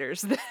replicators.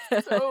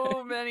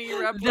 So many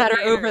replicators. That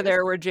are over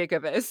there where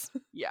Jacob is.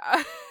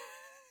 Yeah.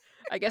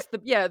 I guess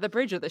the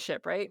bridge of the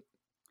ship, right?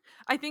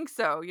 I think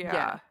so,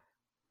 yeah.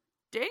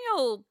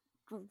 Daniel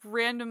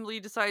randomly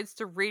decides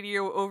to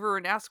radio over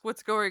and ask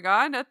what's going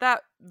on at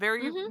that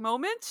very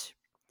moment.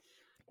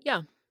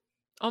 Yeah.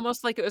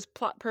 Almost like it was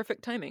plot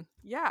perfect timing.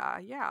 Yeah.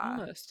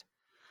 Almost.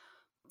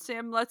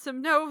 Sam lets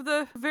him know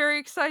the very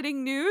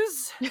exciting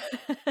news.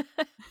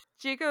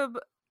 Jacob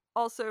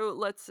also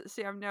lets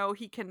Sam know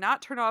he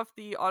cannot turn off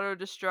the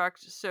auto-destruct,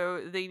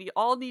 so they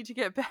all need to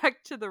get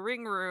back to the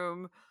ring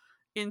room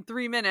in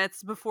 3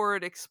 minutes before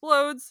it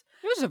explodes.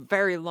 It was a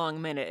very long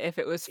minute if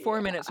it was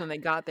 4 minutes when they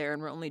got there,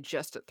 and we're only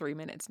just at 3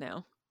 minutes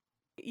now.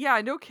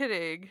 Yeah, no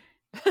kidding.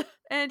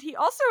 And he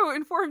also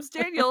informs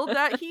Daniel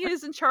that he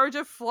is in charge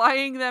of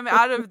flying them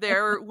out of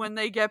there when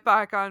they get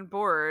back on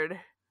board.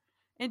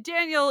 And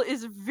Daniel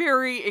is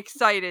very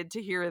excited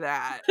to hear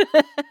that. I'm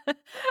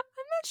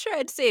not sure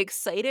I'd say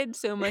excited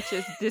so much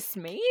as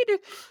dismayed.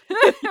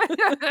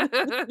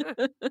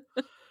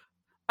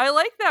 I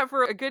like that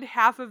for a good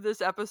half of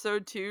this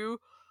episode too.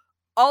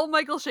 All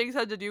Michael Shanks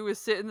had to do was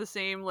sit in the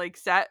same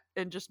set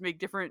and just make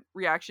different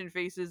reaction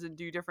faces and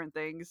do different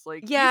things.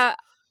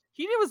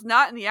 He was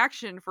not in the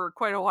action for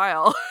quite a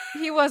while.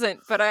 He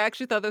wasn't, but I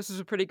actually thought this was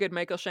a pretty good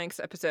Michael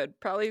Shanks episode.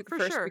 Probably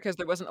first because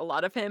there wasn't a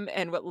lot of him,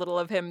 and what little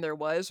of him there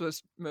was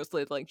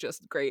mostly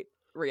just great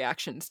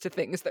reactions to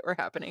things that were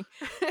happening.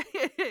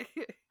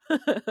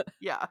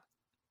 Yeah.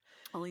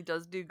 Only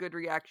does do good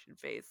reaction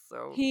face,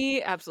 so.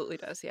 He absolutely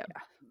does, yeah.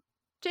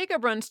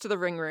 Jacob runs to the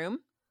ring room.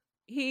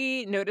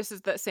 He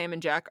notices that Sam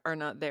and Jack are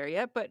not there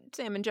yet, but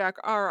Sam and Jack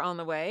are on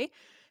the way.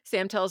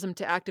 Sam tells him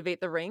to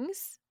activate the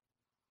rings.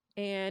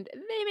 And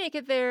they make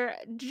it there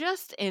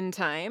just in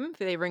time.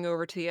 They ring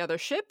over to the other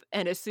ship,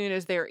 and as soon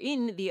as they're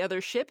in the other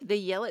ship, they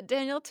yell at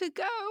Daniel to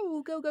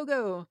go, go, go,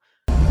 go.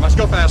 Must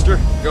go faster.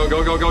 Go,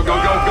 go, go, go, go,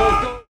 go,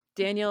 go.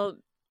 Daniel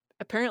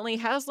apparently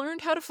has learned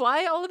how to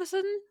fly all of a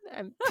sudden.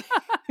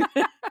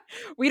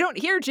 We don't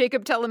hear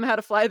Jacob tell him how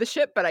to fly the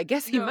ship, but I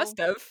guess he must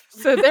have.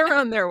 So they're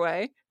on their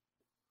way.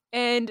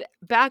 And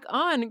back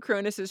on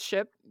Cronus's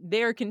ship,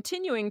 they're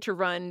continuing to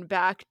run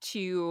back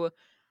to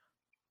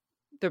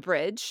the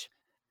bridge.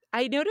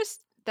 I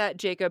noticed that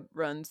Jacob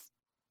runs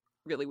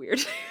really weird.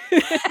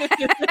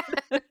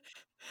 As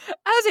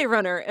a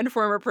runner and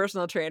former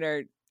personal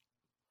trainer,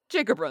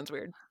 Jacob runs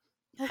weird.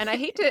 And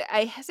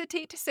I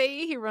hesitate to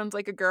say he runs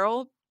like a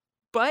girl,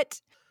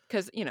 but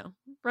because,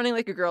 running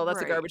like a girl,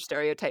 that's a garbage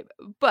stereotype.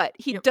 But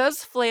he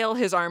does flail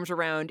his arms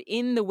around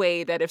in the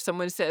way that if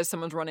someone says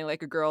someone's running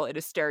like a girl, it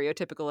is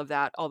stereotypical of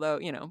that.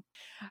 Although,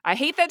 I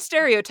hate that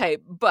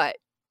stereotype, but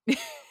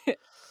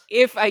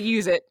if I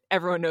use it,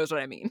 everyone knows what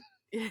I mean.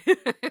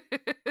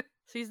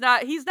 So he's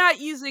not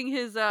using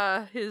his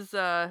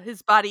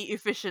body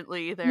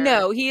efficiently there.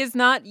 No, he is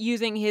not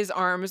using his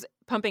arms,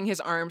 pumping his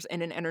arms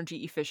in an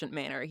energy efficient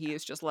manner. He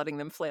is just letting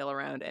them flail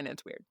around, and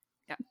it's weird.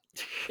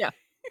 Yeah.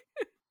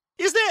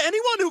 Is there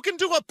anyone who can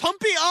do a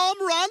pumpy arm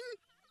run?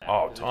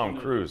 Oh, Tom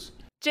Cruise.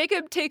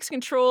 Jacob takes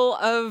control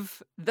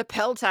of the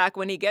Peltac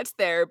when he gets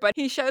there, but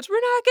he shouts, "We're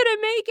not gonna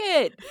make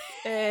it!"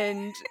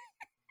 And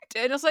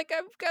Daniel's like,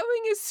 I'm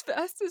going as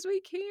fast as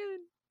we can.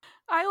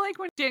 I like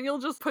when Daniel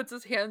just puts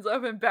his hands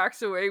up and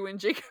backs away when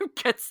Jacob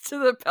gets to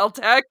the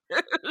Peltac.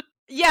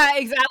 Yeah,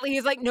 exactly.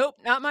 He's like, nope,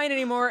 not mine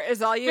anymore.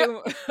 It's all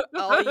you.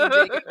 All you,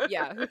 Jacob.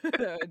 Yeah,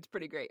 it's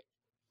pretty great.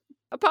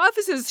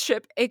 Apophis'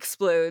 ship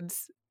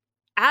explodes.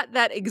 At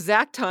that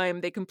exact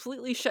time, they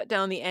completely shut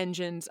down the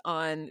engines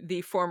on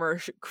the former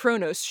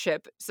Kronos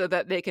ship so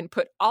that they can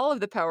put all of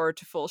the power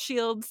to full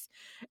shields,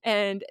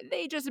 and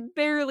they just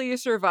barely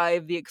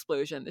survive the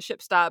explosion. The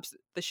ship stops,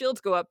 the shields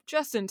go up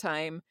just in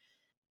time,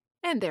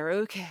 and they're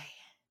okay.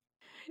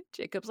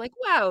 Jacob's like,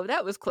 wow,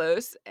 that was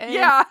close. And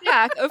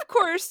Jack, of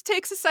course,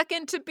 takes a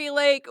second to be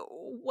like,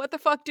 what the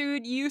fuck,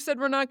 dude? You said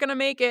we're not going to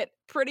make it.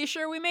 Pretty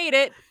sure we made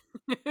it.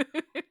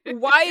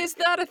 Why is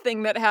that a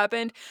thing that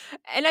happened?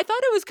 And I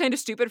thought it was kind of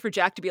stupid for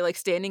Jack to be like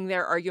standing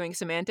there arguing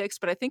semantics,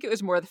 but I think it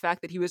was more the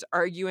fact that he was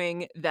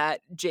arguing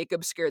that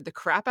Jacob scared the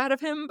crap out of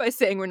him by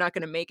saying we're not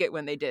going to make it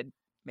when they did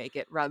make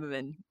it, rather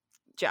than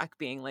Jack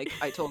being like,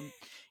 I told,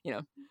 you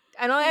know.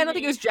 And I don't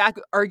think it was Jack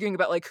arguing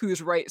about like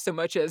who's right so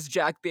much as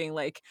Jack being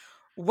like,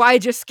 why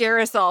just scare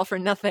us all for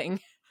nothing?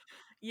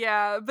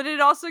 Yeah, but it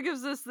also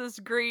gives us this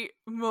great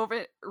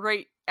moment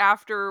right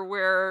after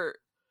where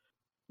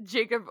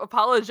Jacob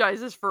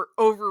apologizes for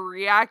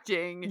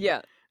overreacting.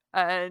 Yeah.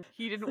 And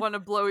he didn't want to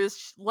blow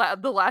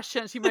the last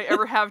chance he might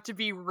ever have to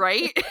be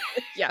right.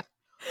 Yeah.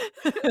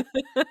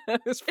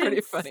 It was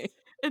pretty funny.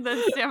 And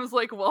then Sam's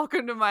like,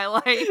 welcome to my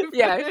life.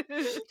 Yeah.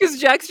 Because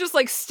Jack's just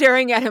like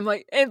staring at him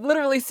like, it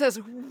literally says,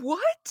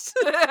 what?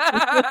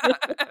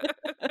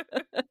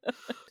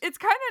 It's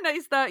kind of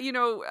nice that, you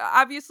know,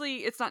 obviously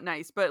it's not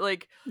nice, but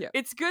like,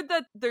 it's good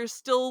that there's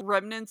still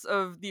remnants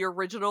of the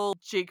original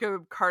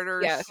Jacob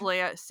Carter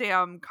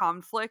Sam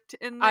conflict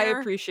in there. I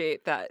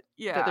appreciate that.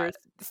 Yeah. That there's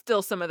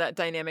still some of that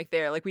dynamic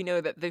there. Like, we know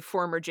that the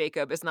former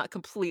Jacob is not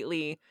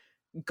completely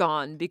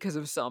gone because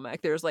of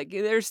Selmac.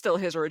 There's still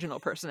his original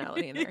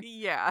personality in there.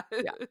 Yeah.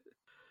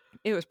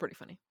 It was pretty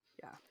funny.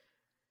 Yeah.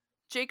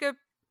 Jacob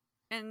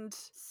and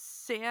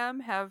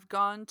Sam have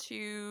gone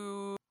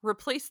to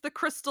replace the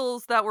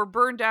crystals that were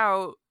burned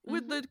out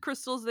with the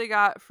crystals they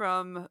got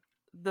from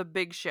the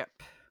big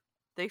ship.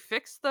 They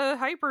fixed the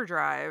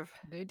hyperdrive.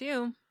 They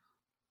do.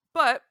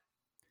 But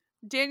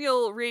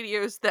Daniel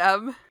radios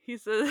them. He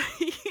says,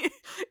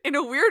 in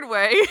a weird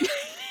way,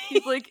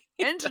 he's like,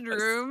 engine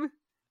room.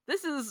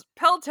 This is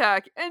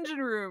Peltac, engine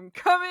room.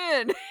 Come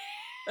in.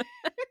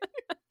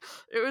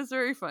 It was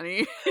very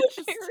funny.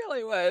 It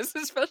really was,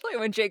 especially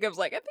when Jacob's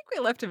like, I think we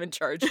left him in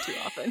charge too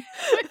often.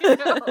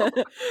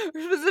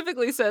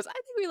 Specifically says, I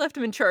think we left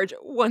him in charge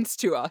once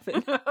too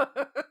often.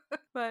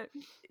 But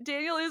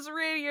Daniel is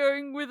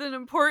radioing with an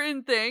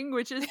important thing,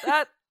 which is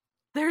that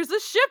there's a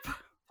ship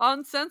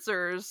on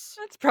sensors.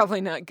 That's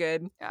probably not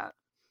good. Yeah.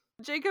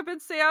 Jacob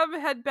and Sam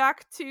head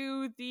back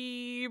to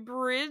the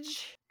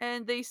bridge,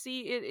 and they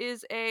see it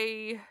is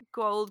a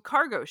gold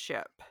cargo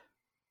ship.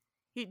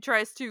 He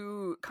tries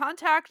to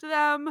contact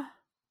them.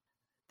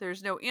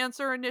 There's no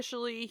answer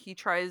initially. He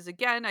tries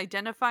again,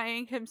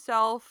 identifying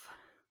himself.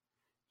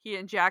 He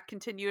and Jack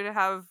continue to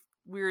have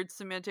weird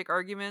semantic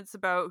arguments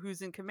about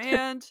who's in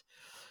command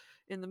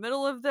in the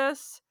middle of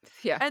this.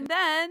 Yeah. And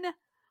then,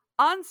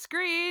 on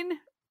screen,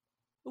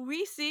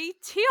 we see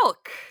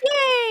Teal'c.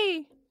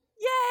 Yay!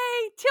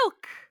 Yay!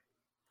 Teal'c!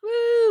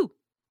 Woo!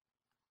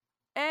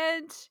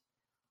 And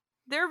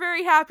they're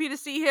very happy to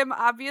see him,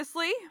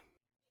 obviously.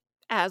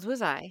 As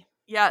was I.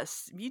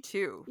 Yes, me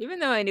too. Even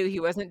though I knew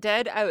he wasn't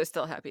dead, I was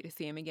still happy to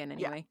see him again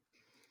anyway.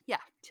 Yeah.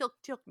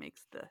 Teal'c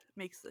makes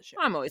the show.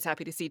 I'm always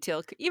happy to see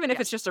Teal'c. Even if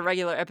it's just a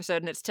regular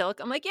episode and it's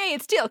Teal'c, I'm like, yay,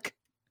 it's Teal'c!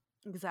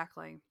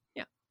 Exactly.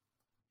 Yeah.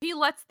 He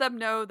lets them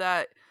know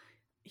that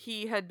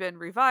he had been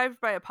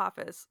revived by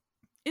Apophis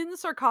in the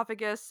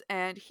sarcophagus,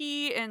 and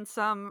he and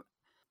some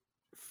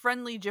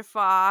friendly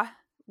Jaffa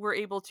were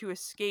able to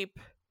escape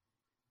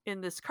in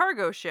this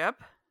cargo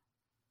ship.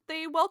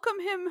 They welcome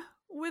him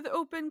with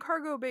open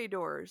cargo bay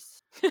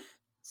doors.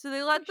 So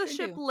they let the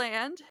ship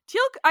land.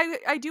 Teal'c,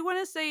 I do want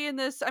to say in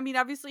this, I mean,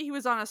 obviously he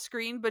was on a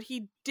screen, but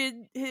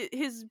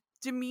his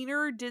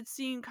demeanor did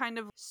seem kind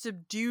of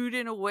subdued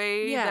in a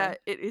way that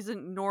it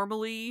isn't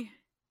normally.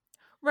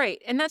 Right,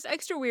 and that's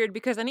extra weird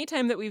because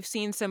anytime that we've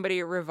seen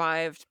somebody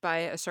revived by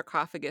a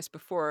sarcophagus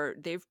before,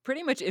 they've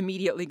pretty much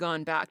immediately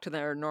gone back to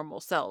their normal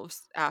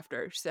selves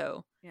after,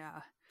 so.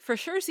 Yeah. For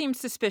sure seemed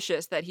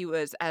suspicious that he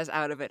was as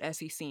out of it as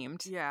he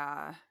seemed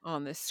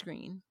on this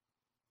screen.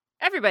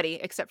 Everybody,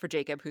 except for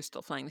Jacob, who's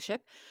still flying the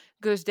ship,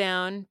 goes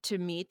down to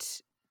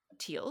meet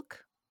Teal'c.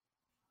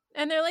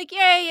 And they're like,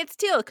 yay, it's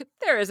Teal'c.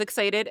 They're as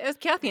excited as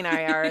Kathy and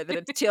I are that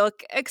it's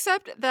Teal'c,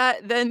 except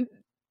that then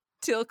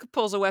Teal'c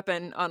pulls a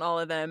weapon on all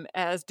of them,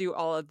 as do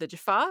all of the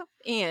Jaffa.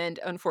 And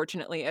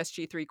unfortunately,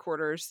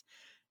 SG3/4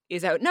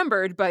 is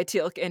outnumbered by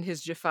Teal'c and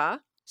his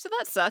Jaffa. So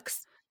that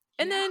sucks.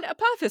 And then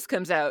Apophis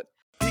comes out.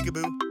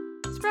 Peekaboo.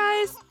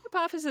 Surprise!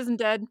 Apophis isn't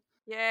dead.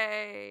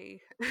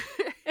 Yay!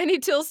 And he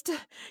tells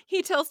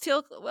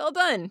Teal'c, well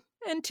done.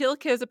 And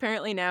Teal'c has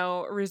apparently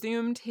now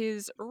resumed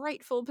his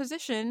rightful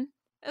position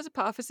as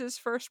Apophis's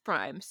first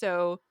prime.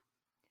 So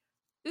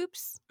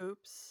Oops.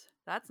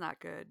 That's not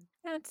good.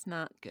 That's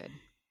not good.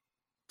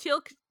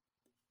 Teal'c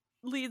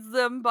leads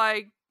them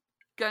by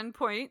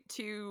gunpoint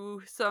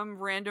to some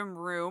random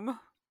room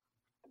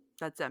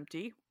that's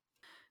empty.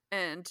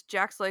 And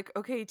Jack's like,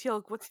 okay,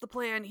 Teal'c, what's the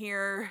plan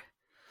here?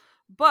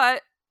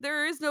 But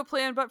there is no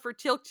plan but for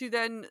Teal'c to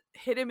then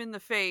hit him in the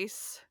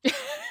face.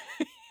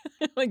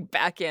 Like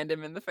backhand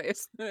him in the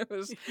face. It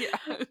was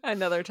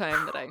another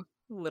time that I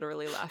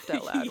literally laughed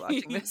out loud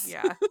watching this.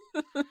 Yeah.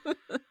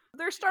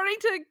 They're starting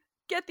to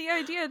get the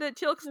idea that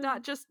Teal'c's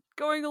not just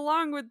going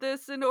along with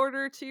this in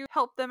order to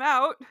help them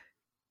out.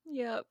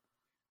 Yep.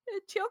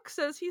 And Teal'c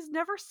says he's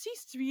never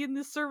ceased to be in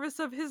the service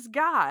of his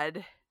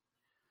god.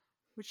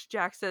 Which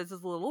Jack says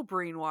is a little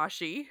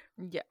brainwashy.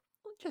 Yeah.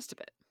 Just a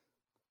bit.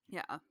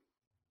 Yeah.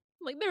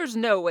 Like, there's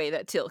no way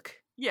that Teal'c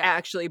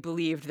actually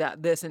believed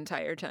that this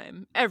entire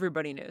time.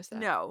 Everybody knows that.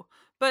 No.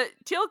 But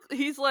Teal'c,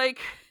 he's like,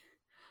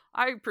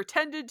 I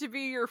pretended to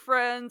be your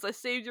friends. I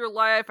saved your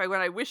life.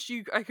 When I wished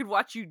I could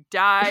watch you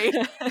die.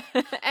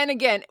 And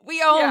again,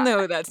 we all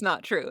know that's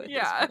not true at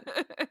this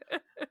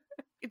point.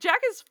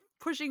 Jack is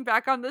pushing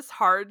back on this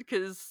hard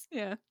because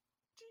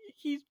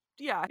he's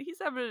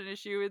having an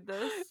issue with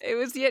this.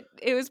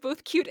 It was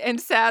both cute and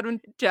sad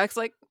when Jack's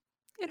like,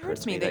 it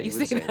hurts me that you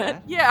say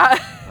that. Yeah.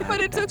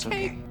 But it's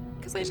okay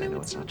because I know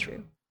it's not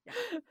true.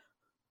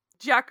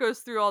 Jack goes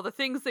through all the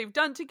things they've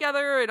done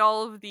together and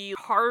all of the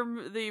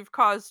harm they've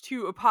caused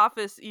to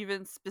Apophis,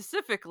 even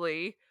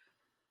specifically.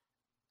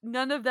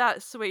 None of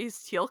that sways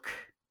Teal'c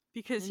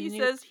because he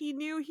says he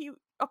knew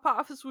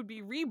Apophis would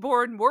be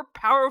reborn more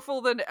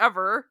powerful than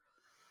ever.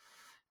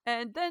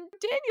 And then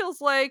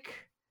Daniel's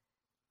like,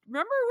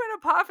 remember when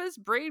Apophis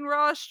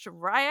brainwashed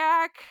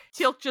Ryak?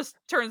 Teal'c just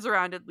turns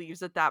around and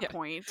leaves at that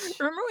point.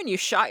 Remember when you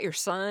shot your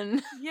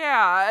son?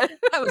 Yeah.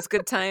 That was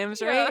good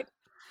times, right?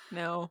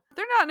 No.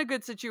 They're not in a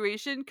good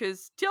situation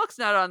because Teal'c's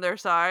not on their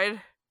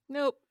side.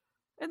 Nope.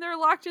 And they're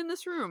locked in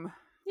this room.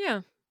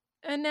 Yeah.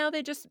 And now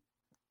they just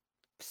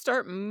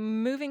start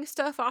moving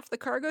stuff off the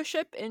cargo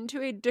ship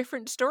into a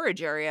different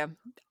storage area.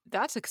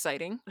 That's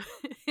exciting.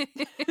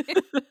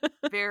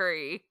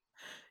 Very.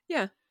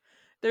 Yeah.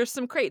 There's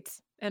some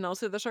crates and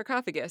also the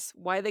sarcophagus.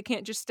 Why they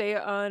can't just stay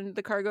on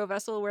the cargo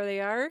vessel where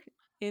they are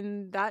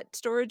in that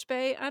storage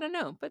bay, I don't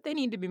know. But they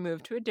need to be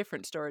moved to a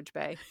different storage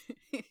bay.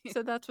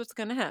 So that's what's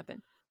going to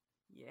happen.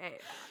 Yeah.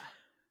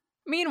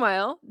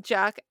 Meanwhile,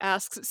 Jack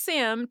asks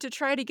Sam to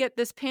try to get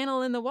this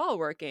panel in the wall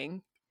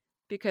working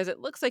because it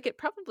looks like it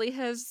probably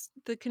has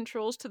the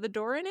controls to the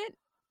door in it.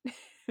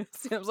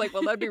 Sam's like,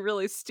 well, that'd be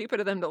really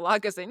stupid of them to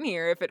lock us in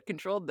here if it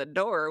controlled the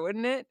door,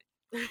 wouldn't it?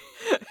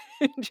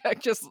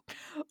 Jack just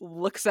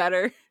looks at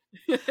her.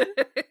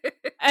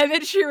 And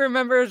then she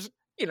remembers,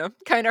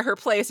 kind of her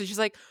place. And she's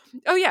like,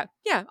 oh, yeah,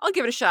 I'll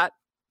give it a shot,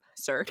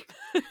 sir.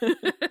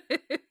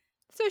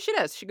 So she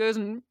does. She goes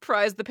and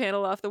pries the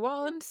panel off the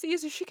wall and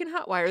sees if she can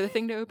hotwire the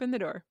thing to open the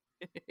door.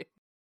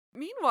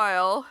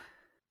 Meanwhile,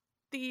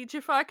 the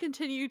Jaffa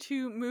continue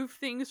to move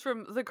things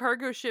from the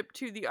cargo ship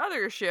to the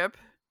other ship,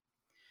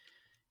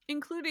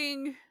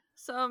 including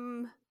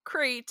some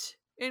crate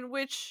in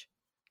which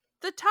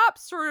the top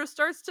sort of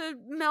starts to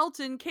melt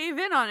and cave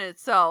in on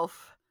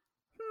itself.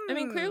 I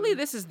mean, clearly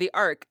this is the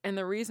Ark, and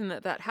the reason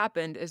that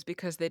happened is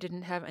because they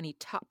didn't have any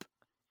top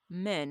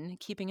men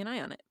keeping an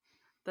eye on it.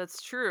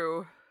 That's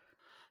true.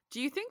 Do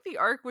you think the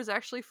Ark was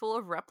actually full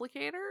of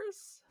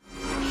replicators?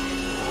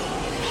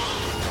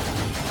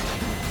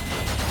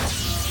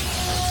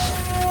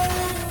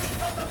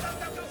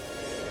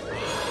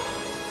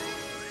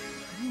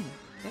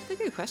 That's a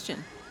good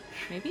question.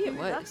 Maybe it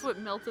was. That's what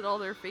melted all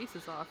their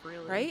faces off,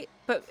 really. Right?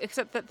 But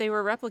except that they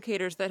were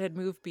replicators that had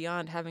moved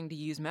beyond having to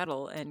use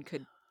metal and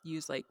could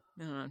use, like,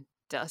 I don't know,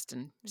 dust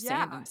and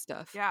sand and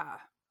stuff. Yeah.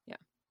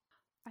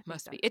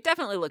 Must be. It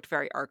definitely looked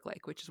very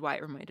Ark-like, which is why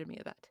it reminded me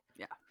of that.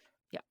 Yeah.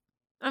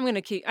 I'm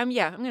gonna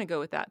go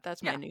with that.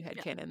 That's my new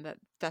headcanon. That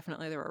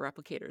definitely there were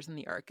replicators in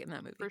the Ark in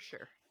that movie. For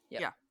sure.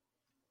 Yeah.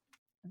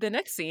 The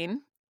next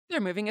scene,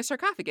 they're moving a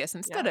sarcophagus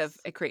instead of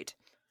a crate.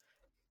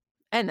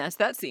 And that's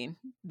that scene.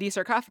 The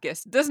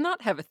sarcophagus does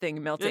not have a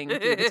thing melting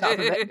through the top of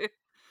it.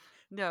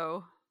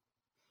 No.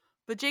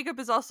 But Jacob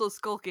is also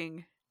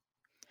skulking.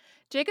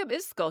 Jacob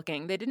is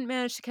skulking. They didn't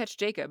manage to catch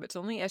Jacob. It's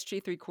only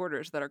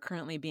SG-3/4 that are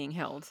currently being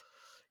held.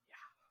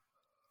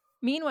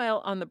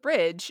 Meanwhile, on the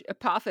bridge,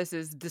 Apophis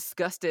is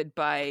disgusted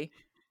by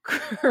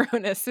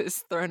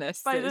Cronus's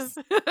Thronus.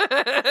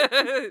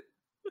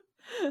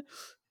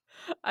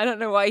 I don't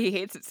know why he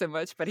hates it so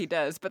much, but he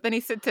does. But then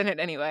he sits in it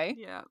anyway.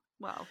 Yeah.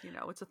 Well,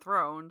 it's a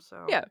throne,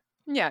 so...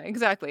 Yeah,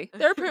 exactly.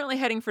 They're apparently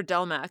heading for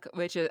Delmak,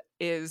 which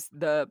is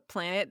the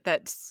planet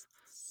that's...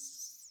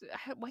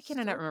 Why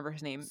can't I not remember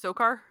his name?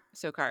 Sokar,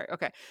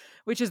 okay.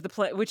 Which is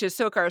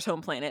Sokar's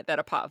home planet that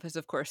Apophis,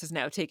 of course, has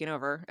now taken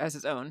over as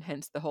his own,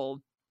 hence the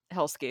whole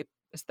hellscape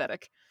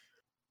aesthetic.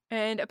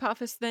 And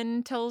Apophis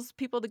then tells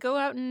people to go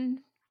out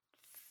and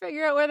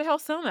figure out where the hell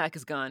Selmak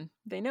has gone.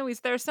 They know he's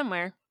there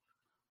somewhere.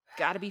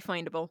 Gotta be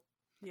findable.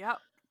 Yep.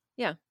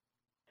 Yeah.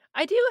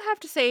 I do have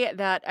to say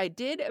that I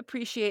did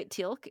appreciate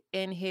Teal'c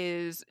in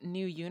his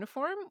new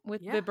uniform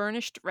with the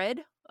burnished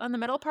red on the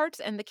metal parts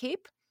and the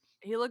cape.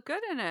 He looked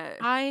good in it.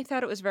 I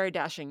thought it was very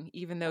dashing,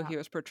 even though he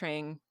was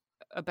portraying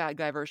a bad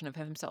guy version of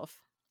himself.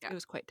 It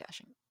was quite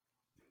dashing.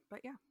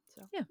 But yeah,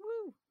 so yeah.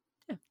 Woo.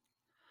 Yeah.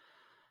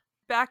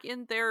 Back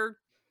in their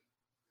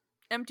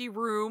empty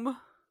room,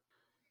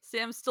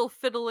 Sam's still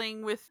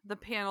fiddling with the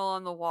panel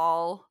on the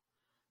wall,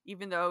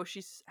 even though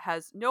she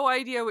has no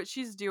idea what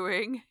she's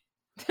doing.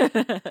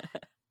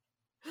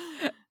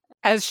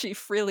 As she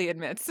freely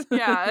admits.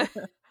 Yeah.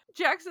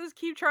 Jack says,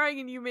 keep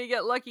trying and you may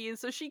get lucky. And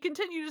so she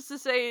continues to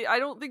say, I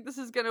don't think this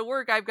is going to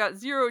work. I've got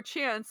 0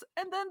 chance.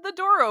 And then the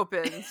door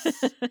opens.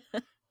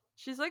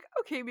 She's like,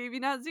 okay, maybe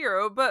not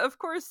 0. But of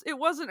course, it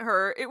wasn't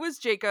her. It was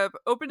Jacob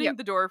opening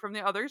the door from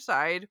the other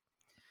side.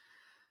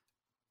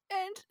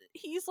 And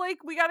he's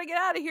like, we got to get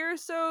out of here.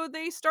 So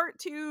they start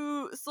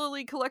to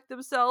slowly collect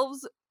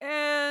themselves.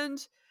 And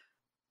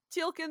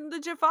Teal'c and the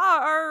Jaffa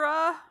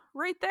are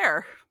right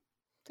there.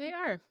 They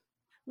are.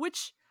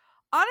 Which,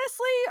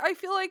 honestly, I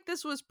feel like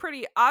this was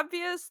pretty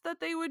obvious that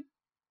they would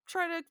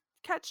try to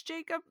catch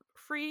Jacob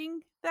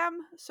freeing them.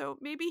 So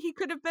maybe he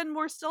could have been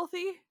more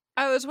stealthy.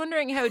 I was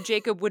wondering how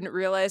Jacob wouldn't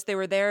realize they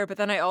were there, but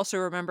then I also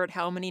remembered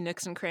how many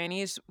nooks and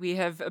crannies we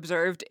have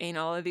observed in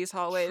all of these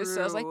hallways. True.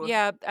 So I was like,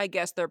 yeah, I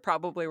guess there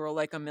probably were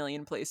like a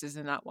million places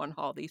in that one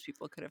hall these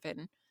people could have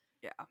hidden.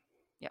 Yeah.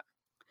 Yeah.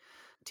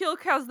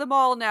 Teal'c has them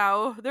all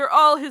now. They're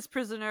all his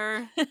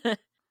prisoner.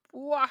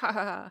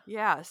 Wow.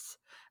 Yes.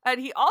 And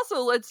he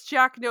also lets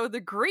Jack know the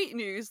great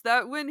news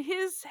that when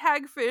his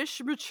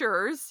hagfish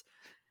matures,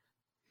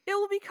 it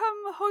will become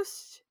a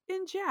host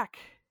in Jack.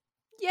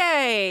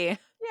 Yay!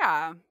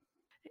 Yeah.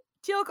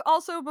 Teal'c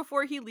also,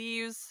 before he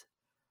leaves,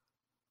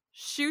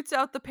 shoots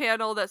out the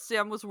panel that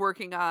Sam was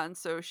working on,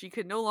 so she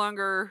could no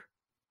longer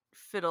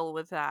fiddle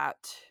with that.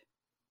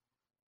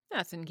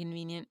 That's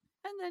inconvenient.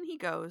 And then he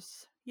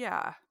goes.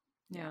 Yeah.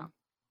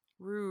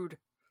 Rude.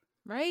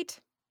 Right?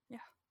 Yeah.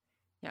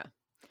 Yeah.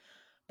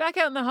 Back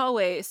out in the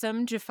hallway,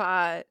 some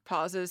Jaffa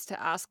pauses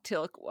to ask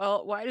Teal'c,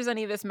 well, why does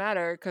any of this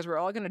matter? Because we're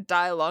all going to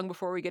die long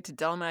before we get to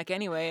Delmak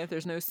anyway, if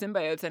there's no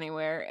symbiotes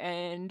anywhere.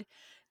 And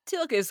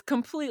Teal'c is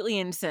completely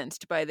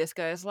incensed by this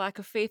guy's lack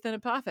of faith in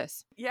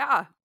Apophis.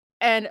 Yeah.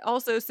 And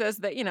also says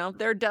that,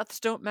 their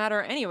deaths don't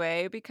matter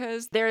anyway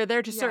because they're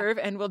there to serve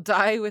and will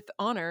die with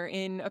honor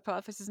in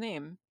Apophis's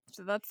name.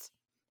 So that's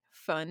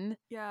fun.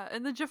 Yeah,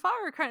 and the Jaffa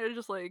are kind of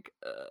just like,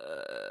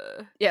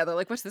 Yeah, they're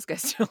like, what's this guy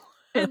doing?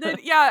 And then,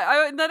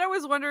 I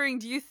was wondering,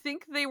 do you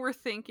think they were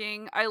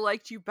thinking, I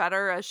liked you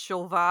better as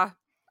Shilva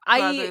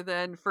rather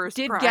than First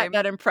Prime? I did get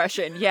that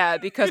impression, yeah,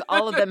 because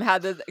all of them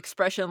had the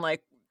expression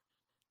like,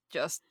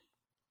 just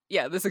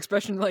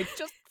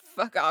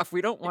fuck off.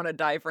 We don't want to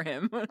die for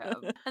him. Yeah.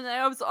 And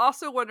then I was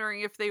also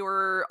wondering if they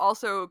were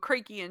also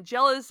cranky and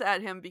jealous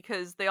at him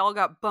because they all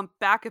got bumped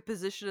back a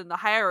position in the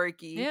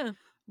hierarchy. Yeah.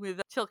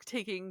 With Teal'c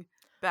taking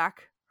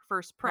back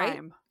First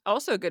Prime. Right?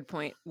 Also a good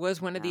point.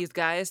 Was one of these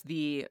guys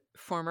the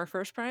former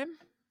First Prime?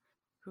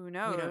 Who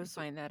knows? We don't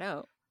find that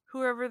out.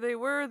 Whoever they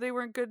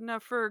weren't good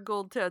enough for a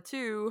gold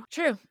tattoo.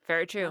 True.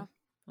 Very true.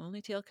 Yeah.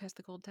 Only Teal'c has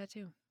the gold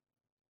tattoo.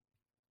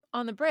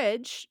 On the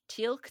bridge,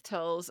 Teal'c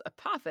tells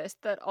Apophis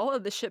that all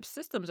of the ship's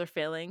systems are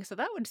failing, so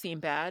that would seem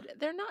bad.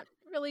 They're not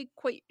really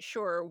quite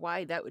sure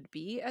why that would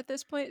be at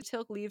this point.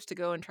 Teal'c leaves to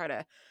go and try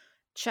to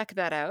check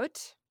that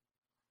out.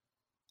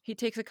 He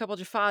takes a couple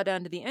Jaffa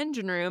down to the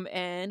engine room,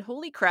 and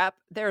holy crap,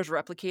 there's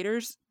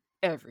replicators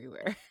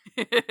everywhere.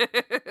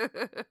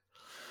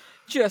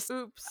 Just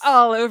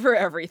all over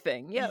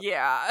everything. Yep.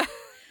 Yeah.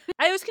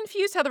 I was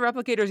confused how the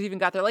replicators even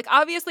got there. Like,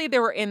 obviously, they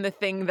were in the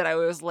thing that I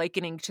was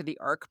likening to the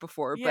Ark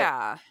before,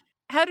 but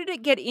how did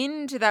it get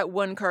into that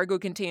one cargo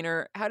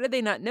container? How did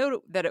they not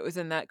know that it was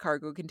in that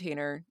cargo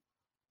container?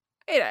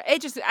 I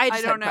just had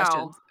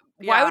questions.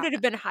 Why would it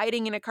have been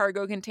hiding in a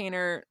cargo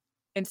container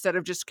instead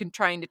of just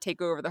trying to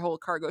take over the whole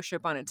cargo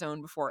ship on its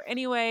own before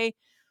anyway?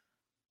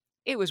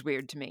 It was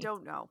weird to me.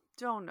 Don't know.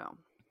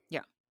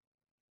 Yeah.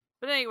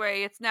 But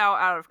anyway, it's now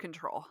out of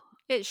control.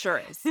 It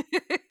sure is.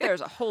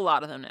 There's a whole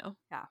lot of them now.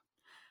 Yeah.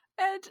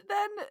 And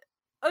then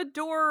a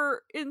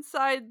door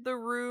inside the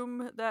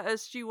room that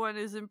SG-1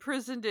 is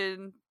imprisoned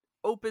in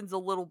opens a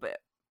little bit.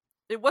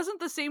 It wasn't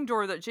the same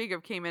door that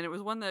Jacob came in. It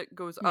was one that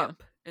goes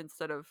up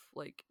instead of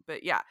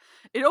but yeah.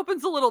 It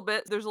opens a little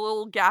bit. There's a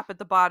little gap at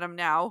the bottom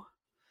now.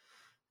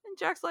 And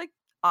Jack's like,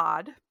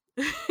 odd.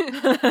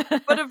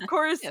 But of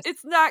course,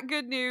 it's not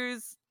good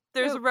news.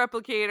 There's a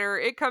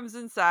replicator. It comes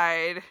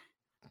inside.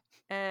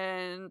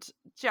 And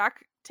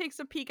Jack takes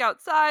a peek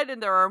outside,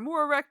 and there are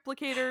more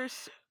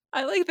replicators.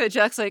 I like that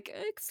Jack's like,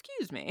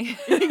 excuse me.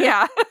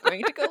 Yeah. I'm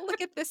going to go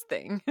look at this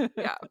thing.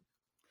 Yeah.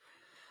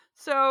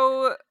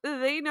 So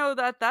they know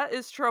that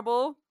is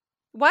trouble.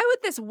 Why would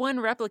this one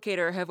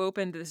replicator have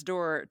opened this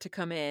door to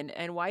come in,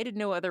 and why did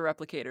no other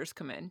replicators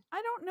come in?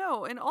 I don't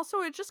know. And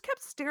also, it just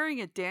kept staring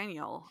at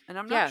Daniel, and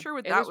I'm not sure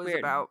what that was weird.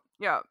 about.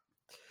 Yeah.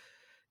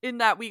 In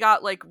that we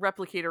got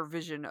replicator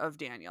vision of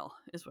Daniel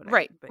is what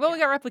right. I mean. Well, we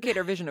got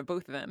replicator vision of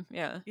both of them.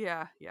 Yeah.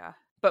 Yeah.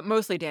 But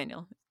mostly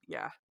Daniel.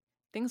 Yeah.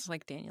 Things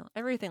like Daniel.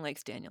 Everything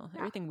likes Daniel.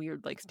 Yeah. Everything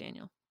weird likes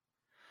Daniel.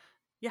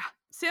 Yeah.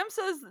 Sam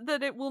says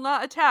that it will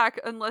not attack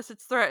unless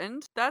it's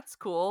threatened. That's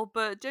cool.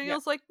 But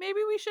Daniel's like, maybe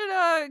we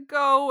should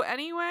go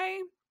anyway.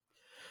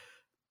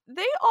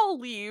 They all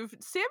leave.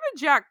 Sam and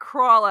Jack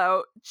crawl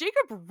out.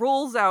 Jacob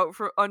rolls out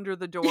from under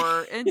the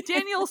door, and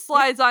Daniel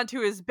slides onto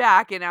his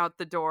back and out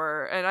the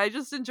door. And I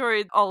just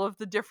enjoyed all of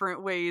the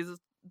different ways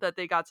that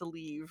they got to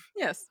leave.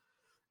 Yes.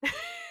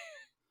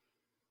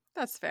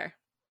 That's fair.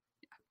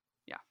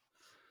 Yeah.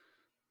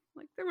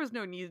 Like, there was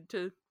no need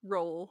to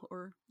roll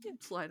or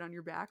slide on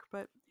your back,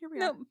 but here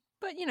we are.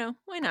 But,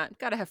 why not?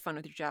 Gotta have fun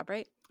with your job,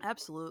 right?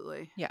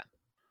 Absolutely. Yeah.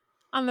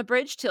 On the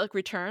bridge, Teal'c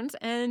returns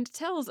and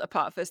tells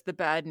Apophis the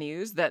bad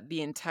news that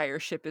the entire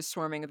ship is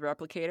swarming with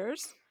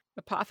replicators.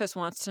 Apophis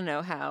wants to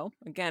know how.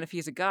 Again, if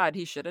he's a god,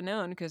 he should have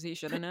known, because he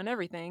should have known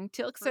everything.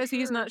 Teal'c says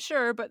he's not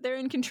sure, but they're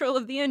in control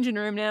of the engine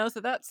room now,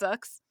 so that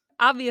sucks.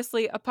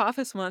 Obviously,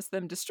 Apophis wants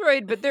them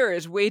destroyed, but there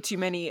is way too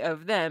many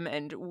of them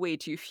and way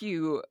too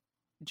few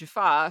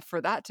Jaffa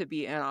for that to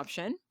be an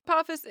option.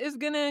 Apophis is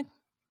gonna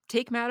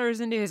take matters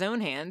into his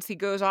own hands. He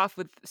goes off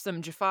with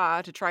some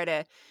Jaffa to try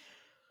to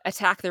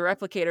attack the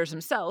replicators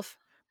himself.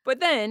 But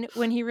then,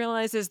 when he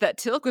realizes that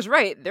Teal'c was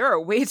right, there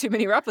are way too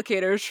many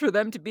replicators for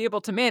them to be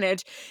able to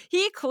manage,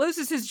 he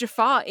closes his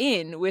Jaffa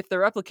in with the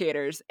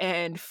replicators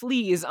and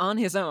flees on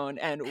his own,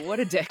 and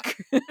what a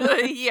dick.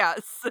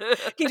 Yes.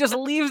 He just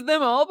leaves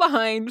them all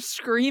behind,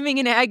 screaming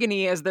in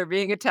agony as they're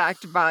being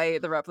attacked by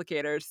the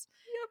replicators.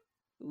 Yep.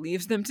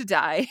 Leaves them to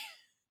die.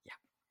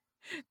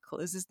 Yeah.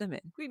 Closes them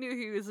in. We knew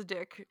he was a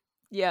dick.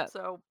 Yeah.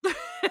 So,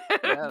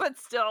 Yep. but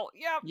still,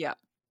 yep. Yeah.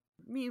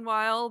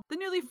 Meanwhile, the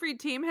newly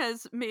freed team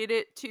has made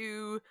it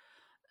to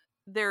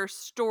their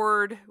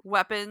stored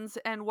weapons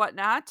and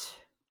whatnot.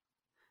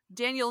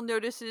 Daniel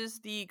notices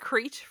the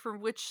crate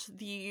from which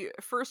the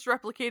first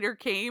replicator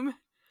came.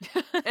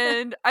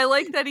 And I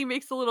like that he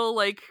makes a little,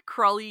 like,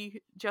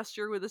 crawly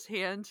gesture with his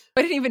hand.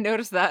 I didn't even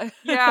notice that.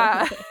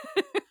 Yeah.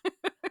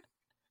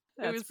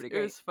 That's pretty great.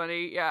 It was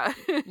funny, yeah.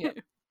 Yeah.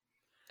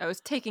 I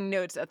was taking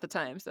notes at the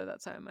time, so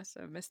that's how I must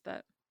have missed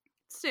that.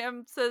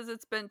 Sam says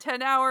it's been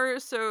 10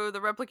 hours, so the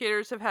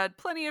replicators have had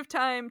plenty of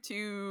time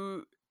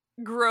to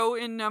grow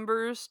in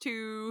numbers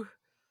to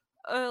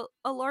a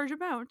large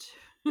amount.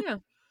 Yeah.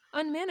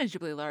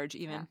 Unmanageably large,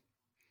 even.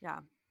 Yeah.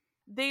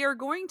 They are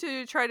going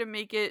to try to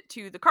make it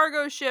to the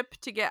cargo ship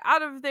to get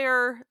out of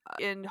there,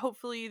 and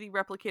hopefully the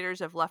replicators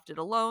have left it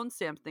alone.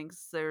 Sam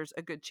thinks there's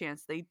a good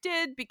chance they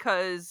did,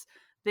 because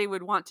they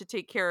would want to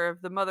take care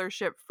of the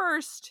mothership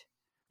first.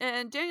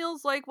 And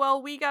Daniel's like,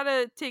 well, we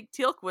gotta take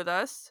Teal'c with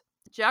us.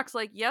 Jack's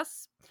like,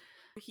 yes.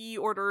 He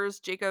orders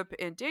Jacob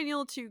and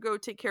Daniel to go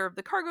take care of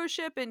the cargo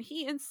ship, and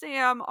he and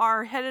Sam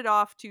are headed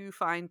off to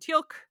find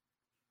Teal'c.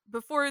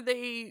 Before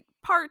they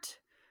part,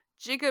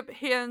 Jacob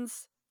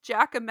hands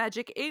Jack a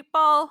magic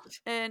 8-ball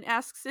and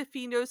asks if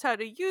he knows how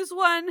to use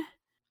one.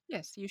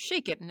 Yes, you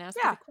shake it and ask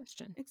it a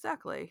question.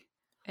 Exactly.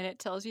 And it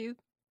tells you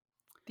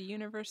the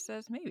universe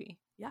says maybe.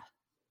 Yeah.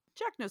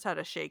 Jack knows how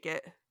to shake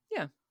it.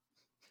 Yeah.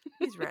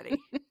 He's ready.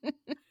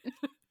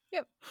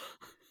 Yep.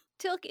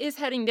 Teal'c is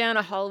heading down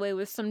a hallway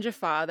with some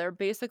Jaffa. They're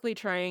basically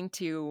trying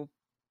to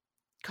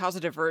cause a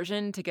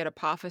diversion to get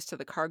Apophis to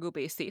the cargo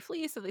bay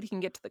safely so that he can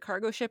get to the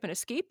cargo ship and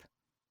escape,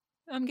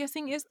 I'm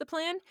guessing is the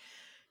plan.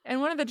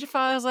 And one of the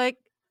Jaffa is like,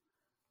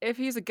 if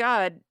he's a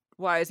god,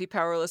 why is he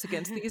powerless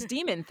against these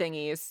demon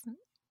thingies?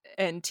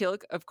 And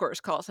Teal'c, of course,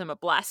 calls him a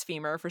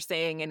blasphemer for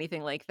saying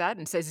anything like that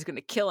and says he's going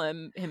to kill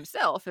him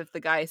himself if the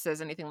guy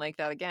says anything like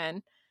that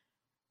again.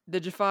 The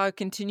Jaffa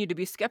continue to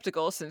be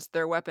skeptical since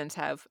their weapons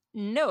have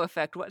no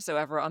effect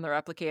whatsoever on the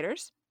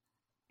replicators.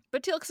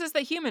 But Teal'c says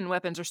that human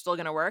weapons are still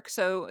going to work,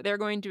 so they're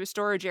going to a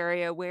storage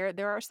area where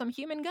there are some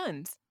human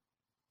guns.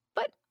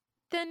 But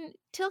then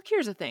Teal'c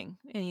hears a thing,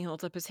 and he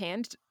holds up his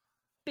hand,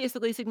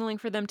 basically signaling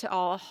for them to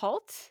all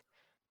halt.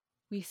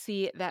 We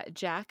see that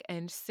Jack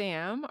and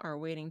Sam are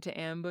waiting to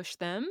ambush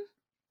them.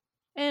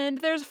 And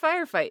there's a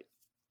firefight.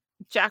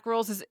 Jack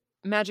rolls his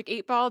magic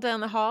 8-ball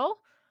down the hall.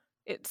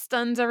 It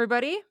stuns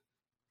everybody.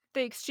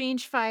 They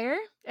exchange fire,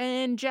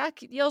 and Jack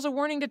yells a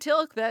warning to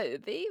Teal'c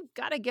that they've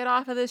got to get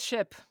off of this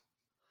ship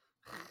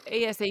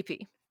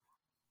ASAP.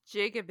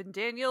 Jacob and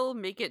Daniel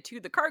make it to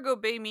the cargo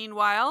bay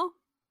meanwhile.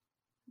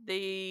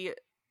 They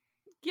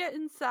get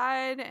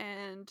inside,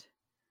 and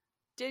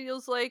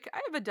Daniel's like,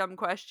 I have a dumb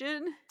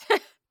question.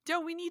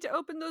 Don't we need to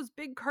open those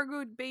big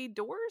cargo bay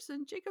doors?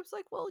 And Jacob's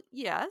like, well,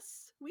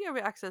 yes, we have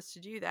access to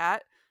do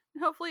that.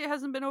 And hopefully it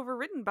hasn't been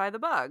overridden by the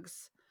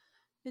bugs.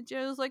 And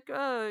Joe's like,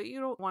 you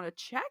don't want to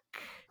check?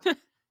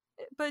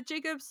 But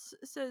Jacob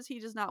says he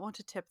does not want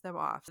to tip them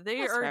off.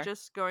 They That's are fair.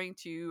 just going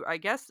to, I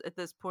guess, at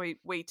this point,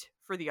 wait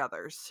for the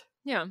others.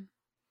 Yeah.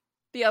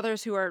 The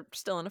others who are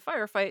still in a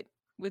firefight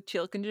with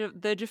Teal'c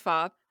and the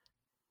Jaffa,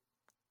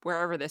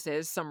 wherever this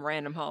is, some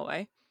random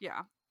hallway.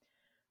 Yeah.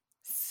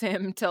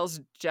 Sam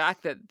tells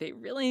Jack that they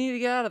really need to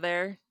get out of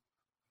there.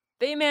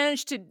 They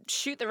manage to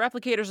shoot the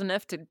replicators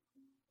enough to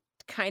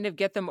kind of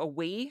get them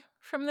away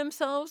from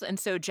themselves, and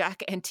so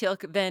Jack and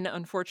Teal'c then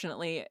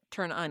unfortunately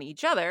turn on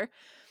each other.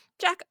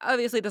 Jack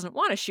obviously doesn't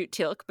want to shoot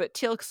Teal'c, but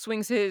Teal'c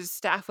swings his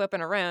staff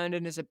weapon around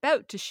and is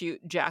about to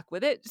shoot Jack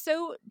with it,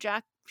 so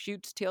Jack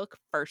shoots Teal'c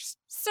first.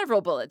 Several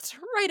bullets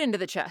right into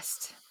the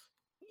chest.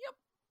 Yep.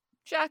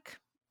 Jack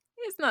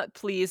is not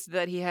pleased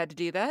that he had to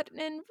do that,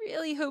 and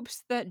really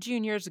hopes that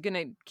Junior's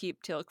gonna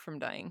keep Teal'c from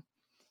dying.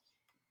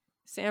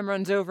 Sam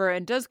runs over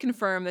and does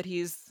confirm that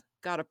he's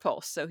got a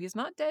pulse, so he's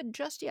not dead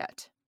just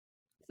yet.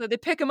 So they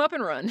pick him up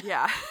and run.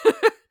 Yeah.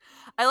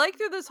 I like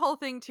through this whole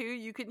thing too,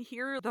 you can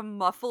hear the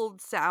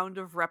muffled sound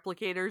of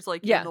replicators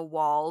like in the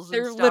walls and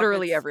They're stuff.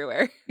 Literally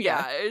everywhere.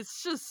 Yeah,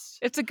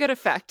 it's a good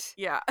effect.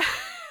 Yeah.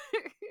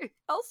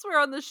 Elsewhere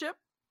on the ship,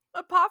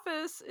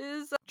 Apophis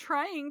is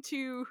trying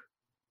to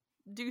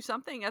do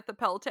something at the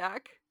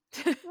Peltac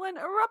when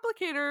a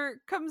replicator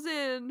comes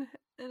in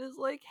and is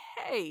like,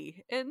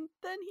 hey, and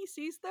then he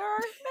sees there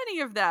are many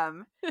of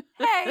them.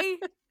 Hey.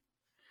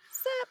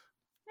 Sup?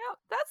 Now,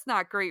 that's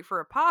not great for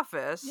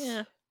Apophis.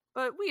 Yeah.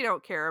 But we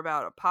don't care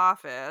about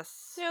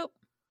Apophis. Nope.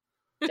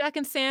 Jack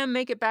and Sam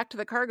make it back to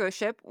the cargo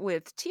ship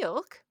with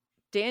Teal'c.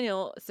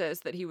 Daniel says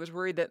that he was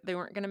worried that they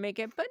weren't going to make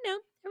it, but no,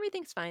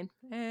 everything's fine.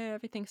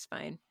 Everything's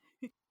fine.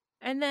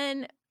 And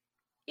then,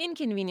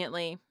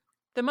 inconveniently,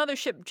 the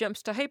mothership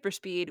jumps to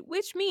hyperspeed,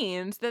 which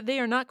means that they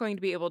are not going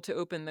to be able to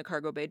open the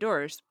cargo bay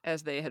doors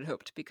as they had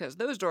hoped, because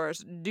those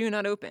doors do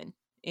not open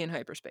in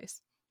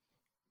hyperspace.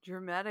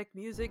 Dramatic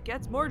music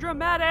gets more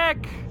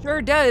dramatic!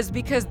 Sure does,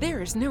 because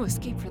there is no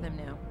escape for them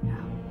now.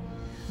 Yeah.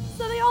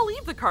 So they all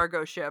leave the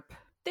cargo ship.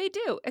 They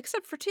do,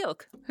 except for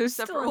Teal'c, who's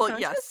Except still for, unconscious,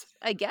 yes.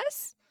 I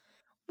guess?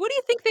 What do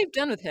you think they've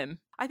done with him?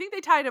 I think they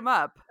tied him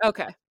up.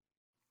 Okay.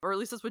 Or at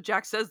least that's what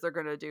Jack says they're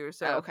gonna do,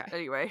 so okay.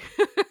 Anyway.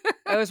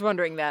 I was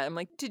wondering that. I'm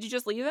like, did you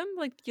just leave him?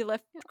 Like, you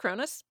left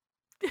Cronus?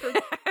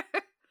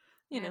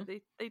 You know.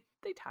 They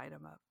tied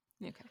him up.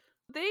 Okay.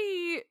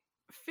 They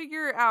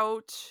figure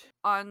out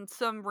on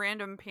some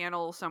random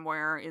panel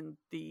somewhere in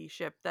the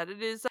ship that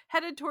it is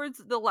headed towards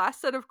the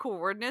last set of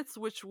coordinates,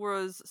 which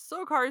was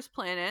Sokar's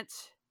planet.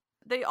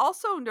 They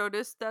also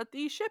notice that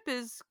the ship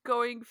is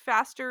going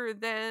faster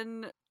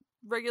than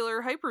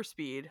regular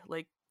hyperspeed,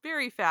 like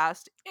very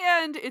fast,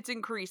 and it's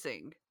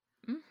increasing.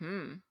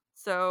 Mm-hmm.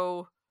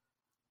 So,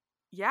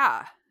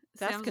 yeah.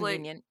 That's Sam's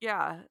convenient. Like,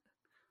 yeah.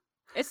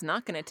 It's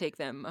not going to take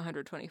them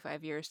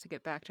 125 years to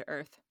get back to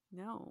Earth.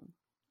 No.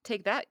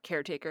 Take that,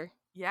 caretaker.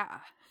 Yeah.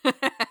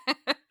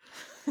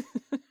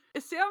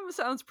 Sam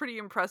sounds pretty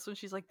impressed when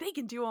she's like, they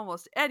can do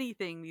almost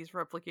anything, these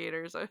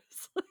replicators. I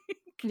was like,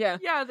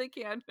 yeah, they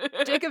can.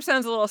 Jacob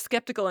sounds a little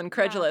skeptical and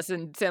credulous,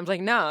 and Sam's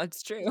like, no,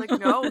 it's true. Like,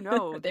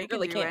 no, they can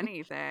really do can.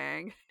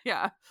 anything.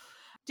 Yeah.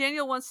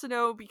 Daniel wants to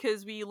know,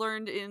 because we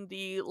learned in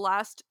the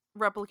last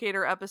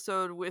replicator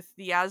episode with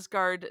the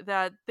Asgard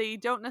that they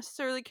don't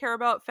necessarily care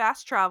about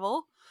fast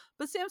travel,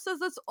 but Sam says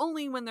that's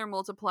only when they're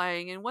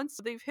multiplying, and once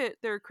they've hit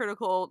their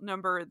critical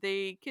number,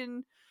 they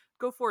can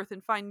go forth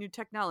and find new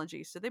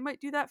technology, so they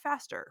might do that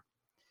faster.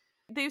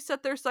 They've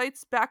set their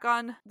sights back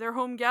on their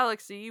home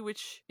galaxy,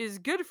 which is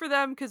good for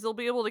them because they'll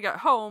be able to get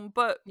home,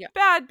 but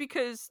bad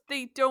because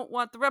they don't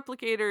want the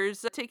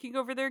replicators taking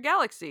over their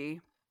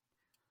galaxy.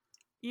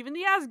 Even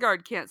the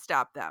Asgard can't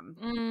stop them.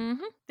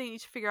 Mm-hmm. They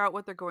need to figure out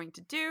what they're going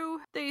to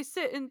do. They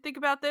sit and think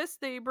about this,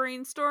 they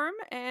brainstorm,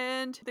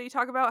 and they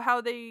talk about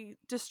how they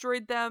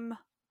destroyed them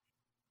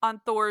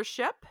on Thor's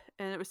ship,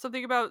 and it was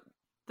something about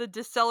the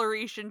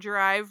deceleration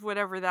drive,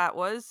 whatever that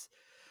was.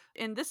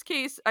 In this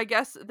case, I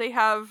guess they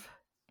have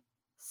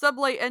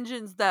sublight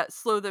engines that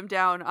slow them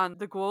down on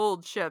the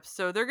Goa'uld ships,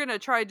 so they're gonna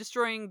try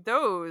destroying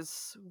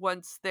those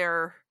once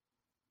they're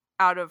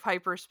out of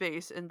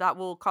hyperspace, and that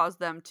will cause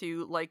them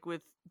to, like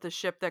with the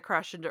ship that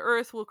crashed into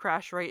Earth, will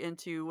crash right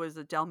into, was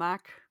it Delmac?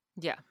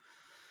 Yeah.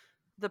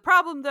 The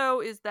problem, though,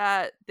 is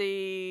that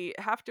they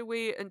have to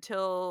wait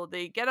until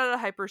they get out of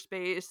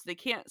hyperspace. They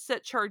can't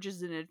set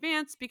charges in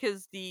advance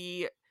because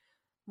the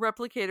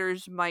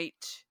replicators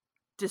might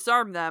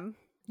disarm them.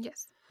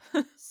 Yes.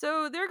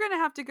 So they're going to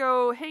have to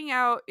go hang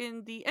out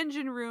in the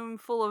engine room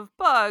full of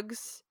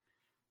bugs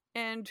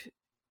and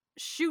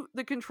shoot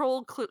the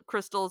control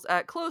crystals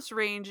at close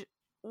range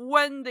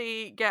when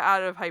they get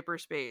out of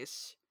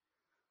hyperspace.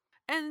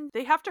 And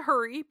they have to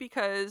hurry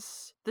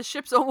because the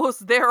ship's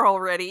almost there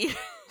already.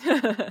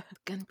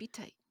 Gonna be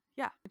tight.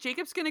 Yeah.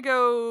 Jacob's gonna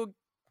go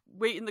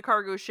wait in the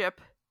cargo ship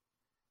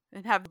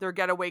and have their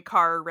getaway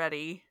car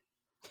ready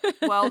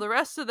while the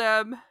rest of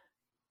them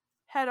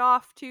head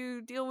off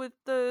to deal with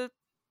the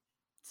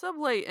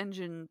sublight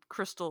engine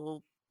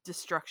crystal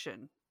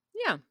destruction.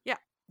 Yeah.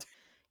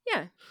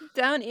 Yeah.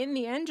 Down in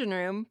the engine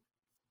room,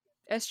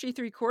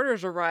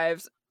 SG3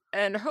 arrives,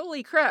 and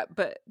holy crap,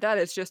 but that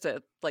is just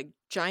a, like,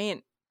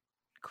 giant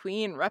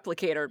queen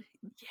replicator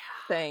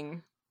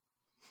thing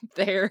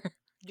there.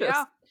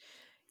 Just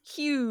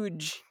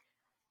huge,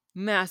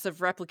 massive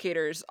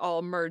replicators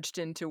all merged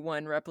into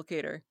one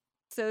replicator.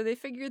 So they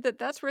figured that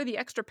that's where the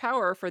extra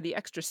power for the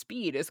extra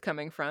speed is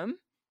coming from.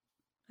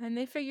 And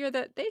they figure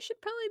that they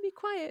should probably be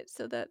quiet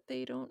so that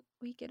they don't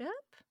wake it up.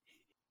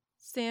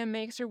 Sam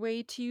makes her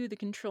way to the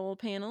control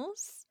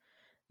panels.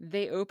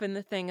 They open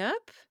the thing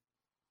up.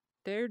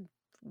 They're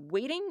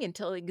waiting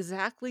until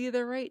exactly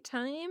the right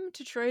time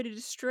to try to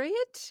destroy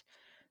it.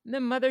 The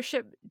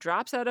mothership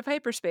drops out of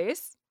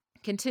hyperspace,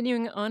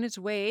 continuing on its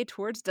way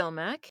towards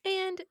Delmac,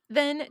 and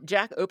then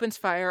Jack opens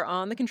fire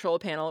on the control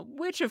panel,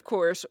 which of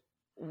course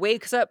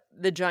wakes up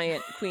the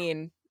giant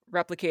queen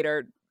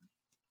replicator,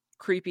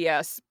 creepy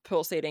ass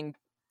pulsating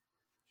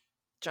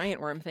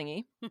giant worm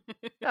thingy.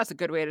 That's a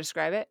good way to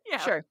describe it. Yeah.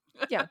 Sure.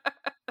 Yeah.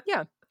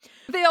 Yeah.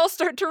 They all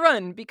start to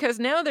run because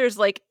now there's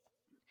like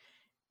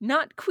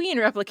not queen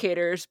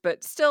replicators,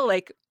 but still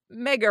like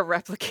mega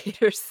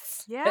replicators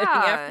heading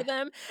after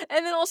them.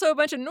 And then also a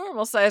bunch of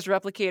normal sized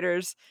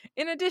replicators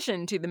in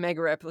addition to the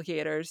mega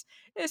replicators.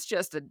 It's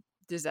just a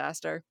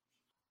disaster.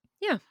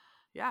 Yeah.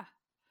 Yeah.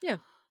 Yeah.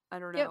 I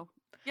don't know.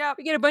 Yeah.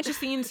 We get a bunch of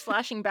scenes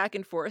flashing back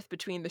and forth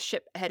between the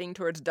ship heading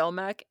towards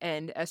Delmac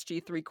and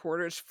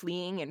SG-3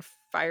 fleeing and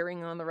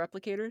firing on the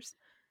replicators.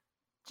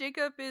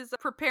 Jacob is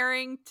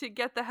preparing to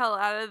get the hell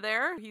out of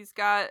there. He's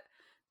got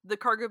the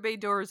cargo bay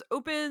doors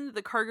open.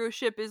 The cargo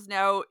ship is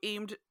now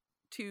aimed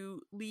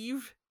to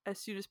leave as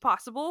soon as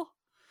possible.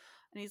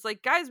 And he's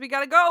like, guys, we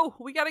gotta go.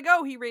 We gotta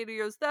go. He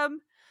radios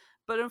them.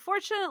 But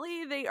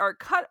unfortunately, they are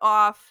cut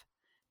off.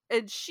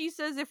 And she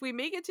says, if we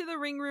make it to the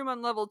ring room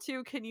on level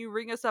 2, can you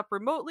ring us up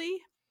remotely?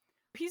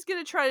 He's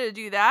going to try to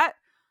do that,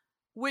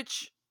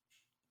 which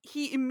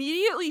he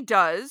immediately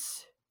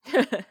does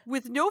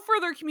with no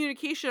further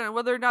communication on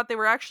whether or not they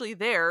were actually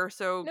there.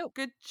 So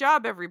Good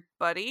job,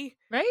 everybody.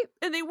 Right?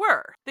 And they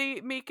were.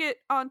 They make it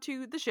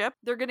onto the ship.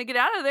 They're going to get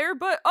out of there,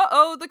 but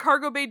the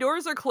cargo bay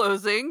doors are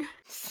closing.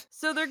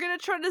 So they're going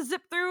to try to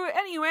zip through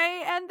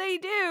anyway, and they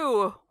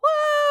do.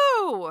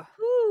 Woo!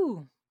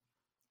 Woo!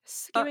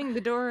 Skimming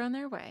the door on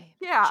their way.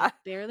 Yeah. Just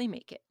barely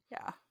make it.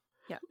 Yeah.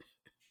 Yeah.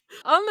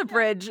 On the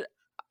bridge,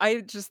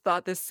 I just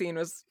thought this scene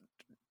was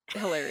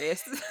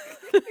hilarious.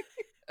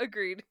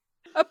 Agreed.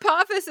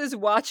 Apophis is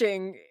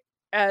watching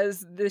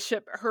as the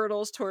ship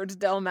hurtles towards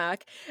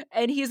Delmac,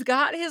 and he's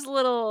got his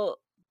little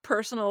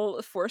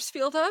personal force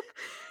field up,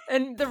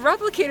 and the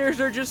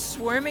replicators are just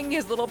swarming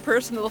his little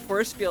personal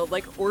force field,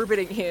 like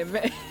orbiting him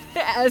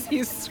as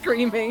he's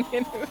screaming.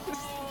 And it was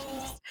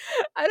just,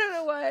 I don't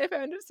know why I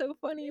found it so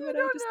funny, but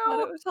I just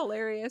thought it was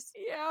hilarious.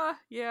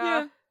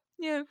 Yeah.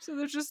 So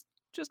there's just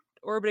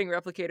orbiting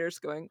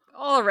replicators going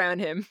all around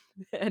him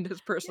and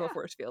his personal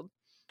force field.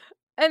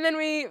 And then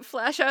we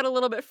flash out a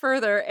little bit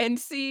further and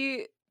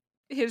see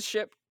his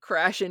ship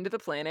crash into the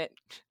planet.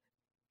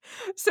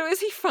 So is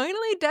he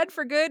finally dead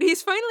for good?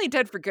 He's finally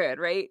dead for good,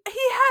 right? He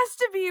has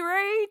to be,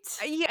 right?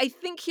 I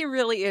think he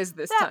really is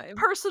this that time.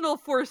 Personal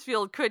force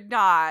field could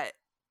not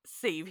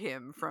save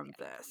him from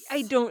this.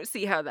 I don't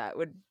see how that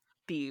would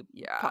be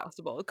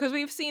possible, because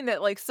we've seen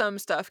that like some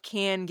stuff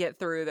can get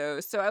through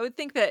those. So I would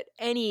think that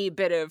any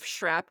bit of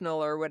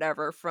shrapnel or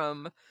whatever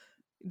from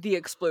the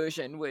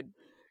explosion would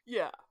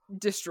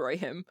destroy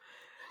him.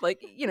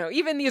 Like, you know,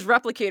 even these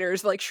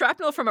replicators, like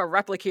shrapnel from a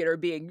replicator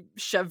being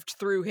shoved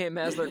through him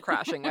as they're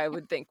crashing, I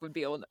would think would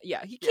be able to,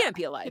 he can't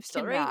be alive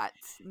still, right?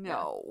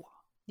 No.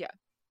 Yeah.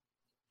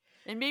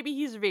 And maybe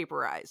he's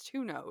vaporized.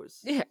 Who knows?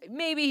 Yeah,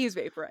 maybe he's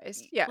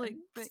vaporized. Yeah.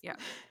 But yeah.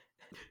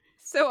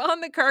 So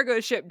on the cargo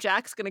ship,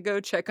 Jack's gonna go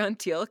check on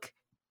Teal'c,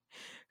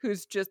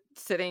 who's just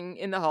sitting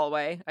in the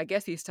hallway. I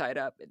guess he's tied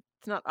up.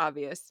 It's not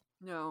obvious.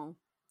 No.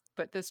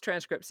 But this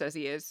transcript says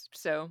he is,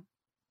 so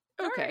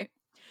okay. Right.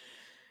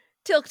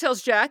 Teal'c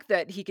tells Jack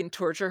that he can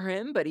torture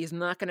him, but he's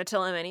not going to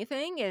tell him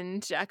anything,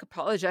 and Jack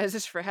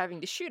apologizes for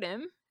having to shoot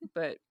him,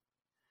 but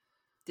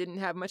didn't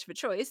have much of a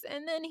choice,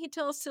 and then he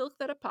tells Teal'c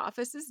that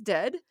Apophis is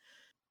dead.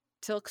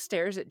 Teal'c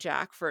stares at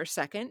Jack for a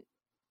second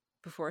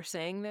before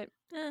saying that,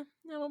 I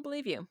won't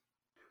believe you.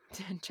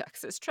 And Jack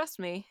says, trust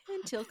me,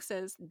 and Teal'c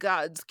says,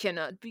 gods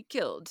cannot be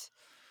killed.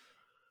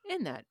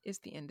 And that is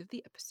the end of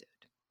the episode.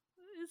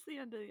 It's the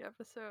end of the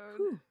episode.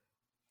 Whew.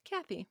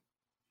 Kathy.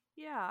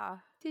 Yeah.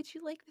 Did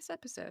you like this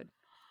episode?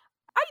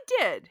 I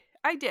did.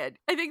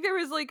 I think there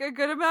was like a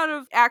good amount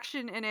of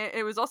action in it.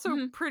 It was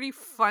also pretty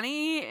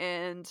funny,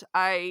 and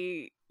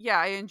I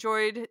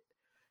enjoyed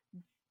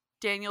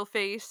Daniel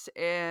Face,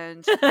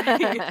 and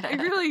I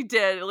really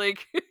did.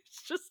 Like,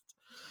 it's just,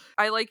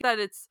 I like that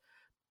it's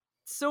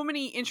so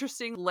many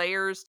interesting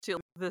layers to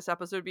this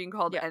episode being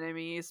called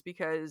Enemies,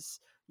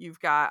 because you've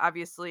got,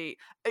 obviously,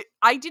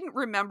 I didn't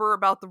remember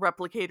about the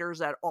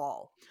replicators at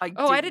all. I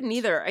didn't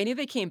either. I knew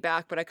they came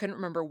back, but I couldn't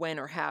remember when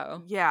or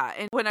how. Yeah,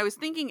 and when I was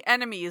thinking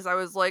enemies, I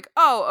was like,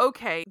 oh,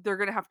 okay, they're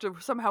going to have to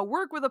somehow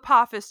work with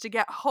Apophis to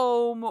get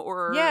home,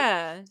 or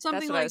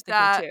something like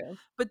that. Too.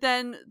 But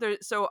then,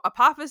 so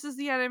Apophis is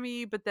the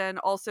enemy, but then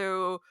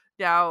also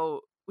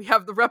now we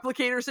have the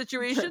replicator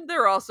situation.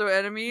 They're also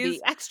enemies.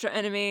 The extra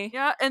enemy.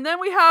 Yeah, and then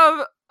we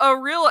have a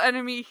real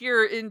enemy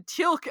here in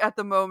Teal'c at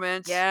the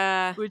moment.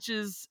 Yeah. Which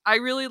is, I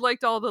really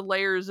liked all the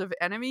layers of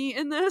enemy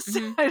in this.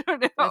 I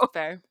don't know. That's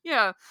fair.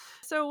 Yeah.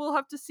 So we'll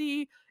have to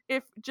see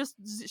if just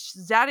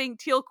zatting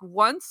Teal'c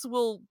once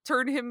will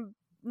turn him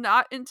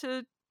not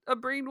into a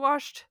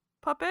brainwashed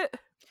puppet.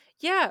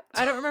 Yeah.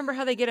 I don't remember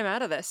how they get him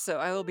out of this, so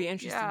I will be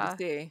interested to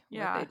see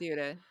what they do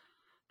to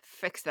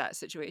fix that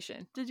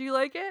situation. Did you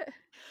like it?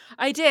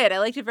 I did. I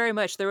liked it very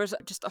much. There was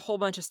just a whole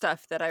bunch of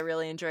stuff that I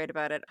really enjoyed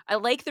about it. I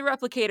like the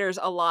replicators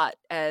a lot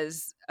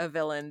as a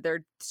villain.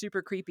 They're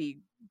super creepy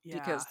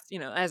because,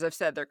 as I've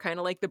said, they're kind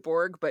of like the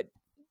Borg, but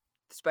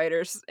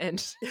spiders.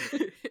 And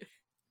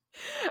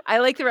I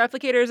like the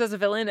replicators as a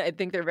villain. I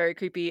think they're very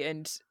creepy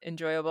and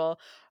enjoyable.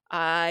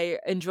 I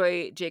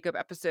enjoy Jacob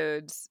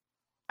episodes.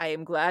 I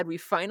am glad we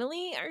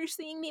finally are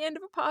seeing the end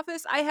of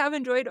Apophis. I have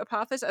enjoyed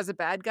Apophis as a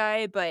bad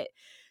guy, but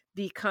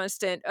the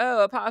constant,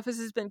 Apophis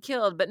has been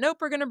killed, but nope,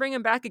 we're going to bring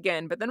him back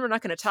again. But then we're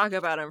not going to talk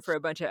about him for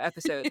a bunch of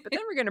episodes. But then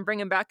we're going to bring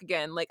him back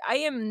again. Like, I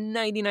am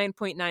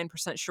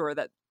 99.9% sure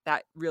that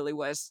really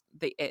was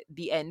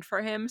the end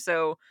for him.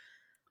 So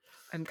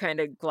I'm kind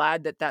of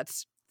glad that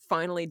that's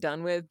finally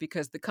done with,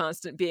 because the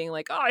constant being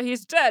like, oh,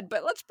 he's dead,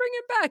 but let's bring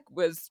him back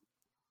was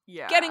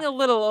getting a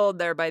little old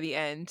there by the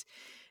end.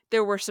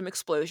 There were some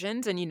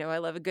explosions, and I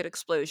love a good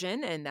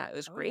explosion, and that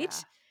was great.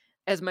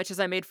 Yeah. As much as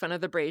I made fun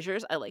of the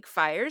braziers, I like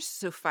fires,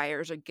 so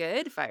fires are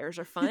good. Fires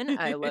are fun.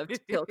 I loved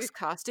Teal'c's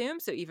costume,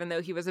 so even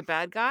though he was a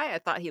bad guy, I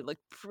thought he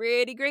looked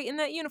pretty great in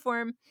that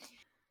uniform.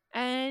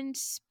 And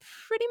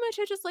pretty much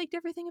I just liked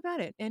everything about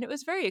it. And it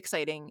was very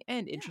exciting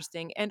and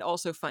interesting and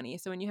also funny.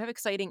 So when you have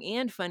exciting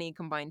and funny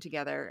combined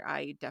together,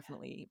 I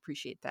definitely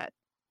appreciate that.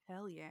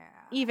 Hell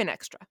yeah. Even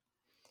extra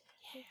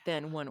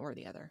than one or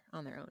the other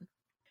on their own.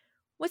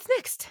 What's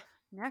next?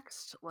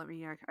 Next,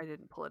 I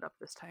didn't pull it up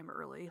this time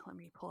early. Let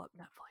me pull up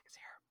Netflix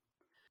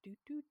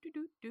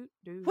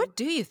here. What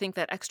do you think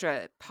that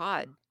extra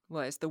pod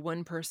was? The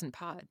one-person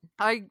pod?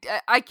 I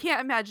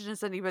can't imagine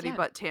it's anybody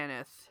but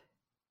Tanith.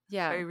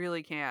 Yeah. I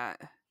really can't.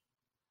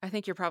 I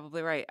think you're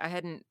probably right. I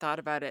hadn't thought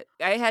about it.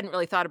 I hadn't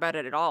really thought about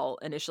it at all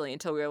initially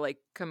until we were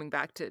coming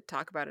back to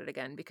talk about it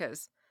again,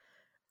 because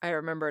I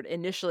remembered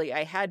initially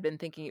I had been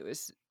thinking it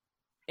was,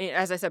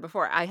 as I said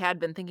before, I had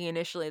been thinking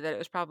initially that it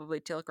was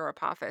probably Teal'c or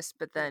Apophis,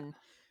 but then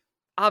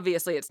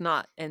obviously it's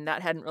not, and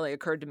that hadn't really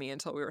occurred to me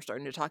until we were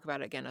starting to talk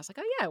about it again. I was like,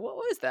 oh yeah, what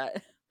was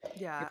that?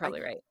 Yeah, you're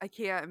probably right. I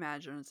can't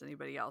imagine it's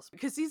anybody else,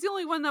 because he's the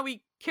only one that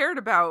we cared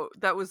about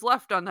that was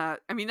left on that.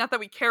 I mean, not that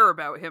we care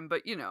about him,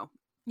 but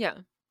Yeah.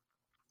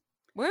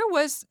 Where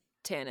was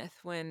Tanith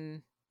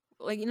when,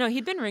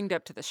 he'd been ringed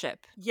up to the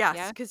ship?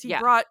 Yes, because he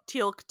brought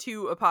Teal'c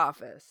to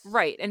Apophis.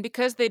 Right, and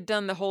because they'd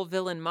done the whole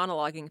villain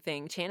monologuing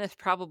thing, Tanith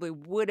probably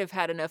would have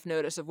had enough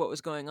notice of what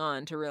was going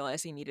on to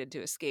realize he needed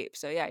to escape.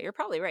 So yeah, you're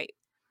probably right.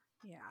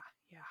 Yeah,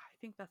 I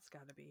think that's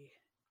gotta be.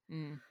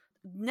 Mm.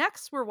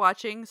 Next, we're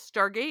watching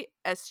Stargate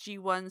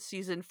SG-1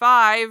 Season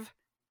 5,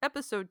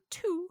 Episode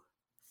 2,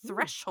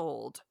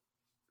 Threshold.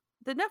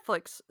 The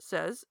Netflix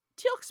says,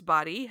 Teal'c's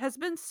body has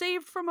been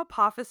saved from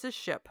Apophis'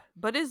 ship,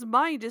 but his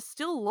mind is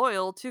still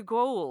loyal to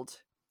Goa'uld.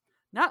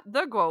 Not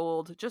the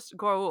Goa'uld, just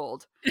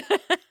Goa'uld.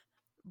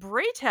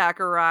 Bra'tac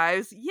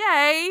arrives.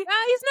 Yay!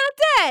 Oh, he's not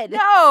dead!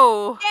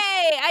 No!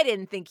 Yay! I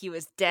didn't think he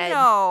was dead.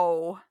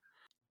 No!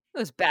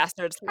 Those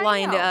bastards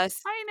lying to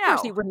us. I know. Of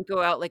course he wouldn't go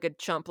out like a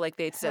chump like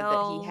they'd said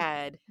that he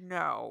had.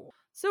 No.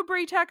 So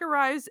Bra'tac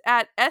arrives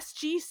at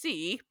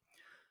SGC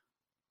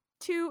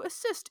to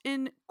assist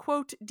in,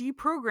 quote,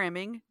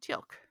 deprogramming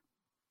Teal'c.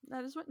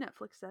 That is what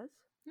Netflix says.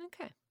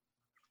 Okay.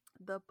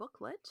 The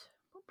booklet.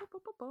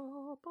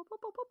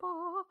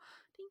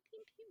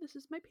 This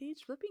is my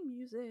page flipping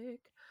music.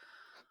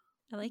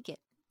 I like it.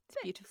 It's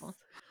beautiful.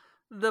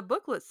 The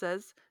booklet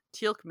says,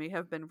 Teal'c may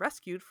have been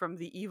rescued from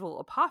the evil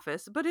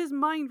Apophis, but his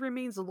mind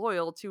remains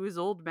loyal to his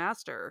old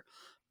master.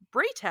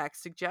 Bra'tac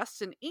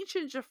suggests an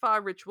ancient Jaffa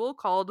ritual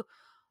called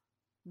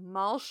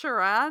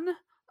Mal'Sharan,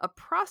 a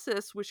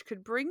process which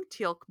could bring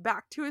Teal'c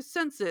back to his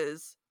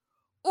senses.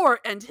 Or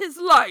end his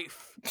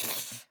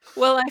life.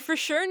 Well, I for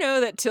sure know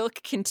that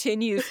Teal'c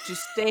continues to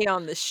stay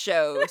on the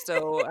show,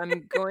 so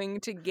I'm going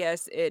to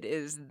guess it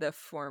is the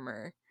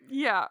former.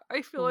 Yeah,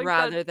 I feel like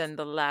rather than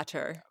the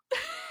latter.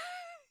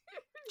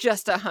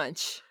 Just a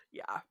hunch.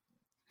 Yeah.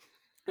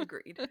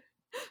 Agreed.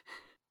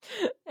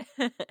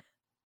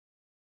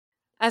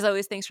 As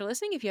always, thanks for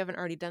listening. If you haven't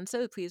already done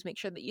so, please make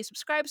sure that you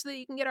subscribe so that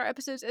you can get our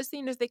episodes as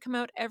soon as they come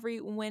out every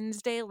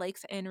Wednesday.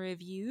 Likes and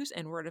reviews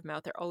and word of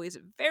mouth are always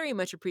very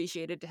much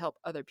appreciated to help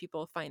other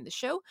people find the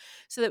show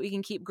so that we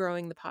can keep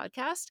growing the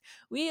podcast.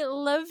 We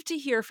love to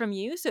hear from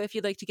you, so if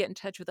you'd like to get in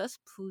touch with us,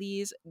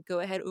 please go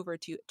ahead over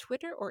to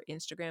Twitter or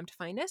Instagram to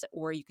find us,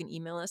 or you can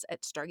email us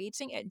at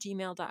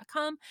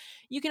stargatesing@gmail.com.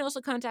 You can also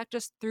contact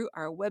us through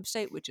our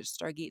website, which is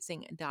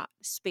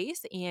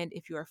stargatesing.space, and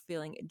if you are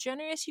feeling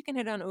generous, you can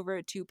head on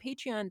over to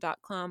patreon.com/stargatesing,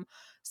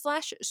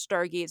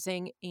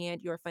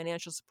 and your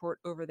financial support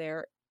over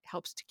there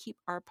helps to keep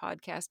our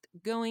podcast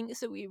going.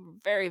 So we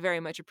very,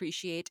 very much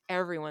appreciate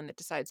everyone that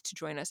decides to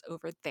join us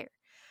over there.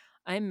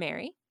 I'm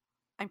Mary.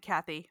 I'm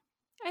Kathy.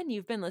 And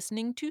you've been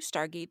listening to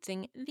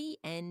Stargatesing, the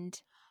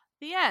end.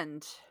 The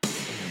end.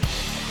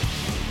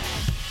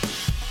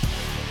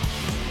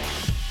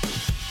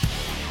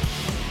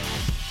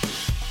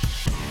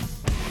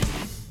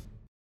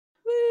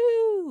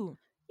 Woo!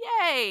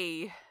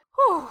 Yay!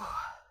 Whew.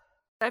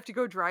 I have to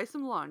go dry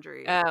some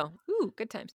laundry. Oh, ooh, good times.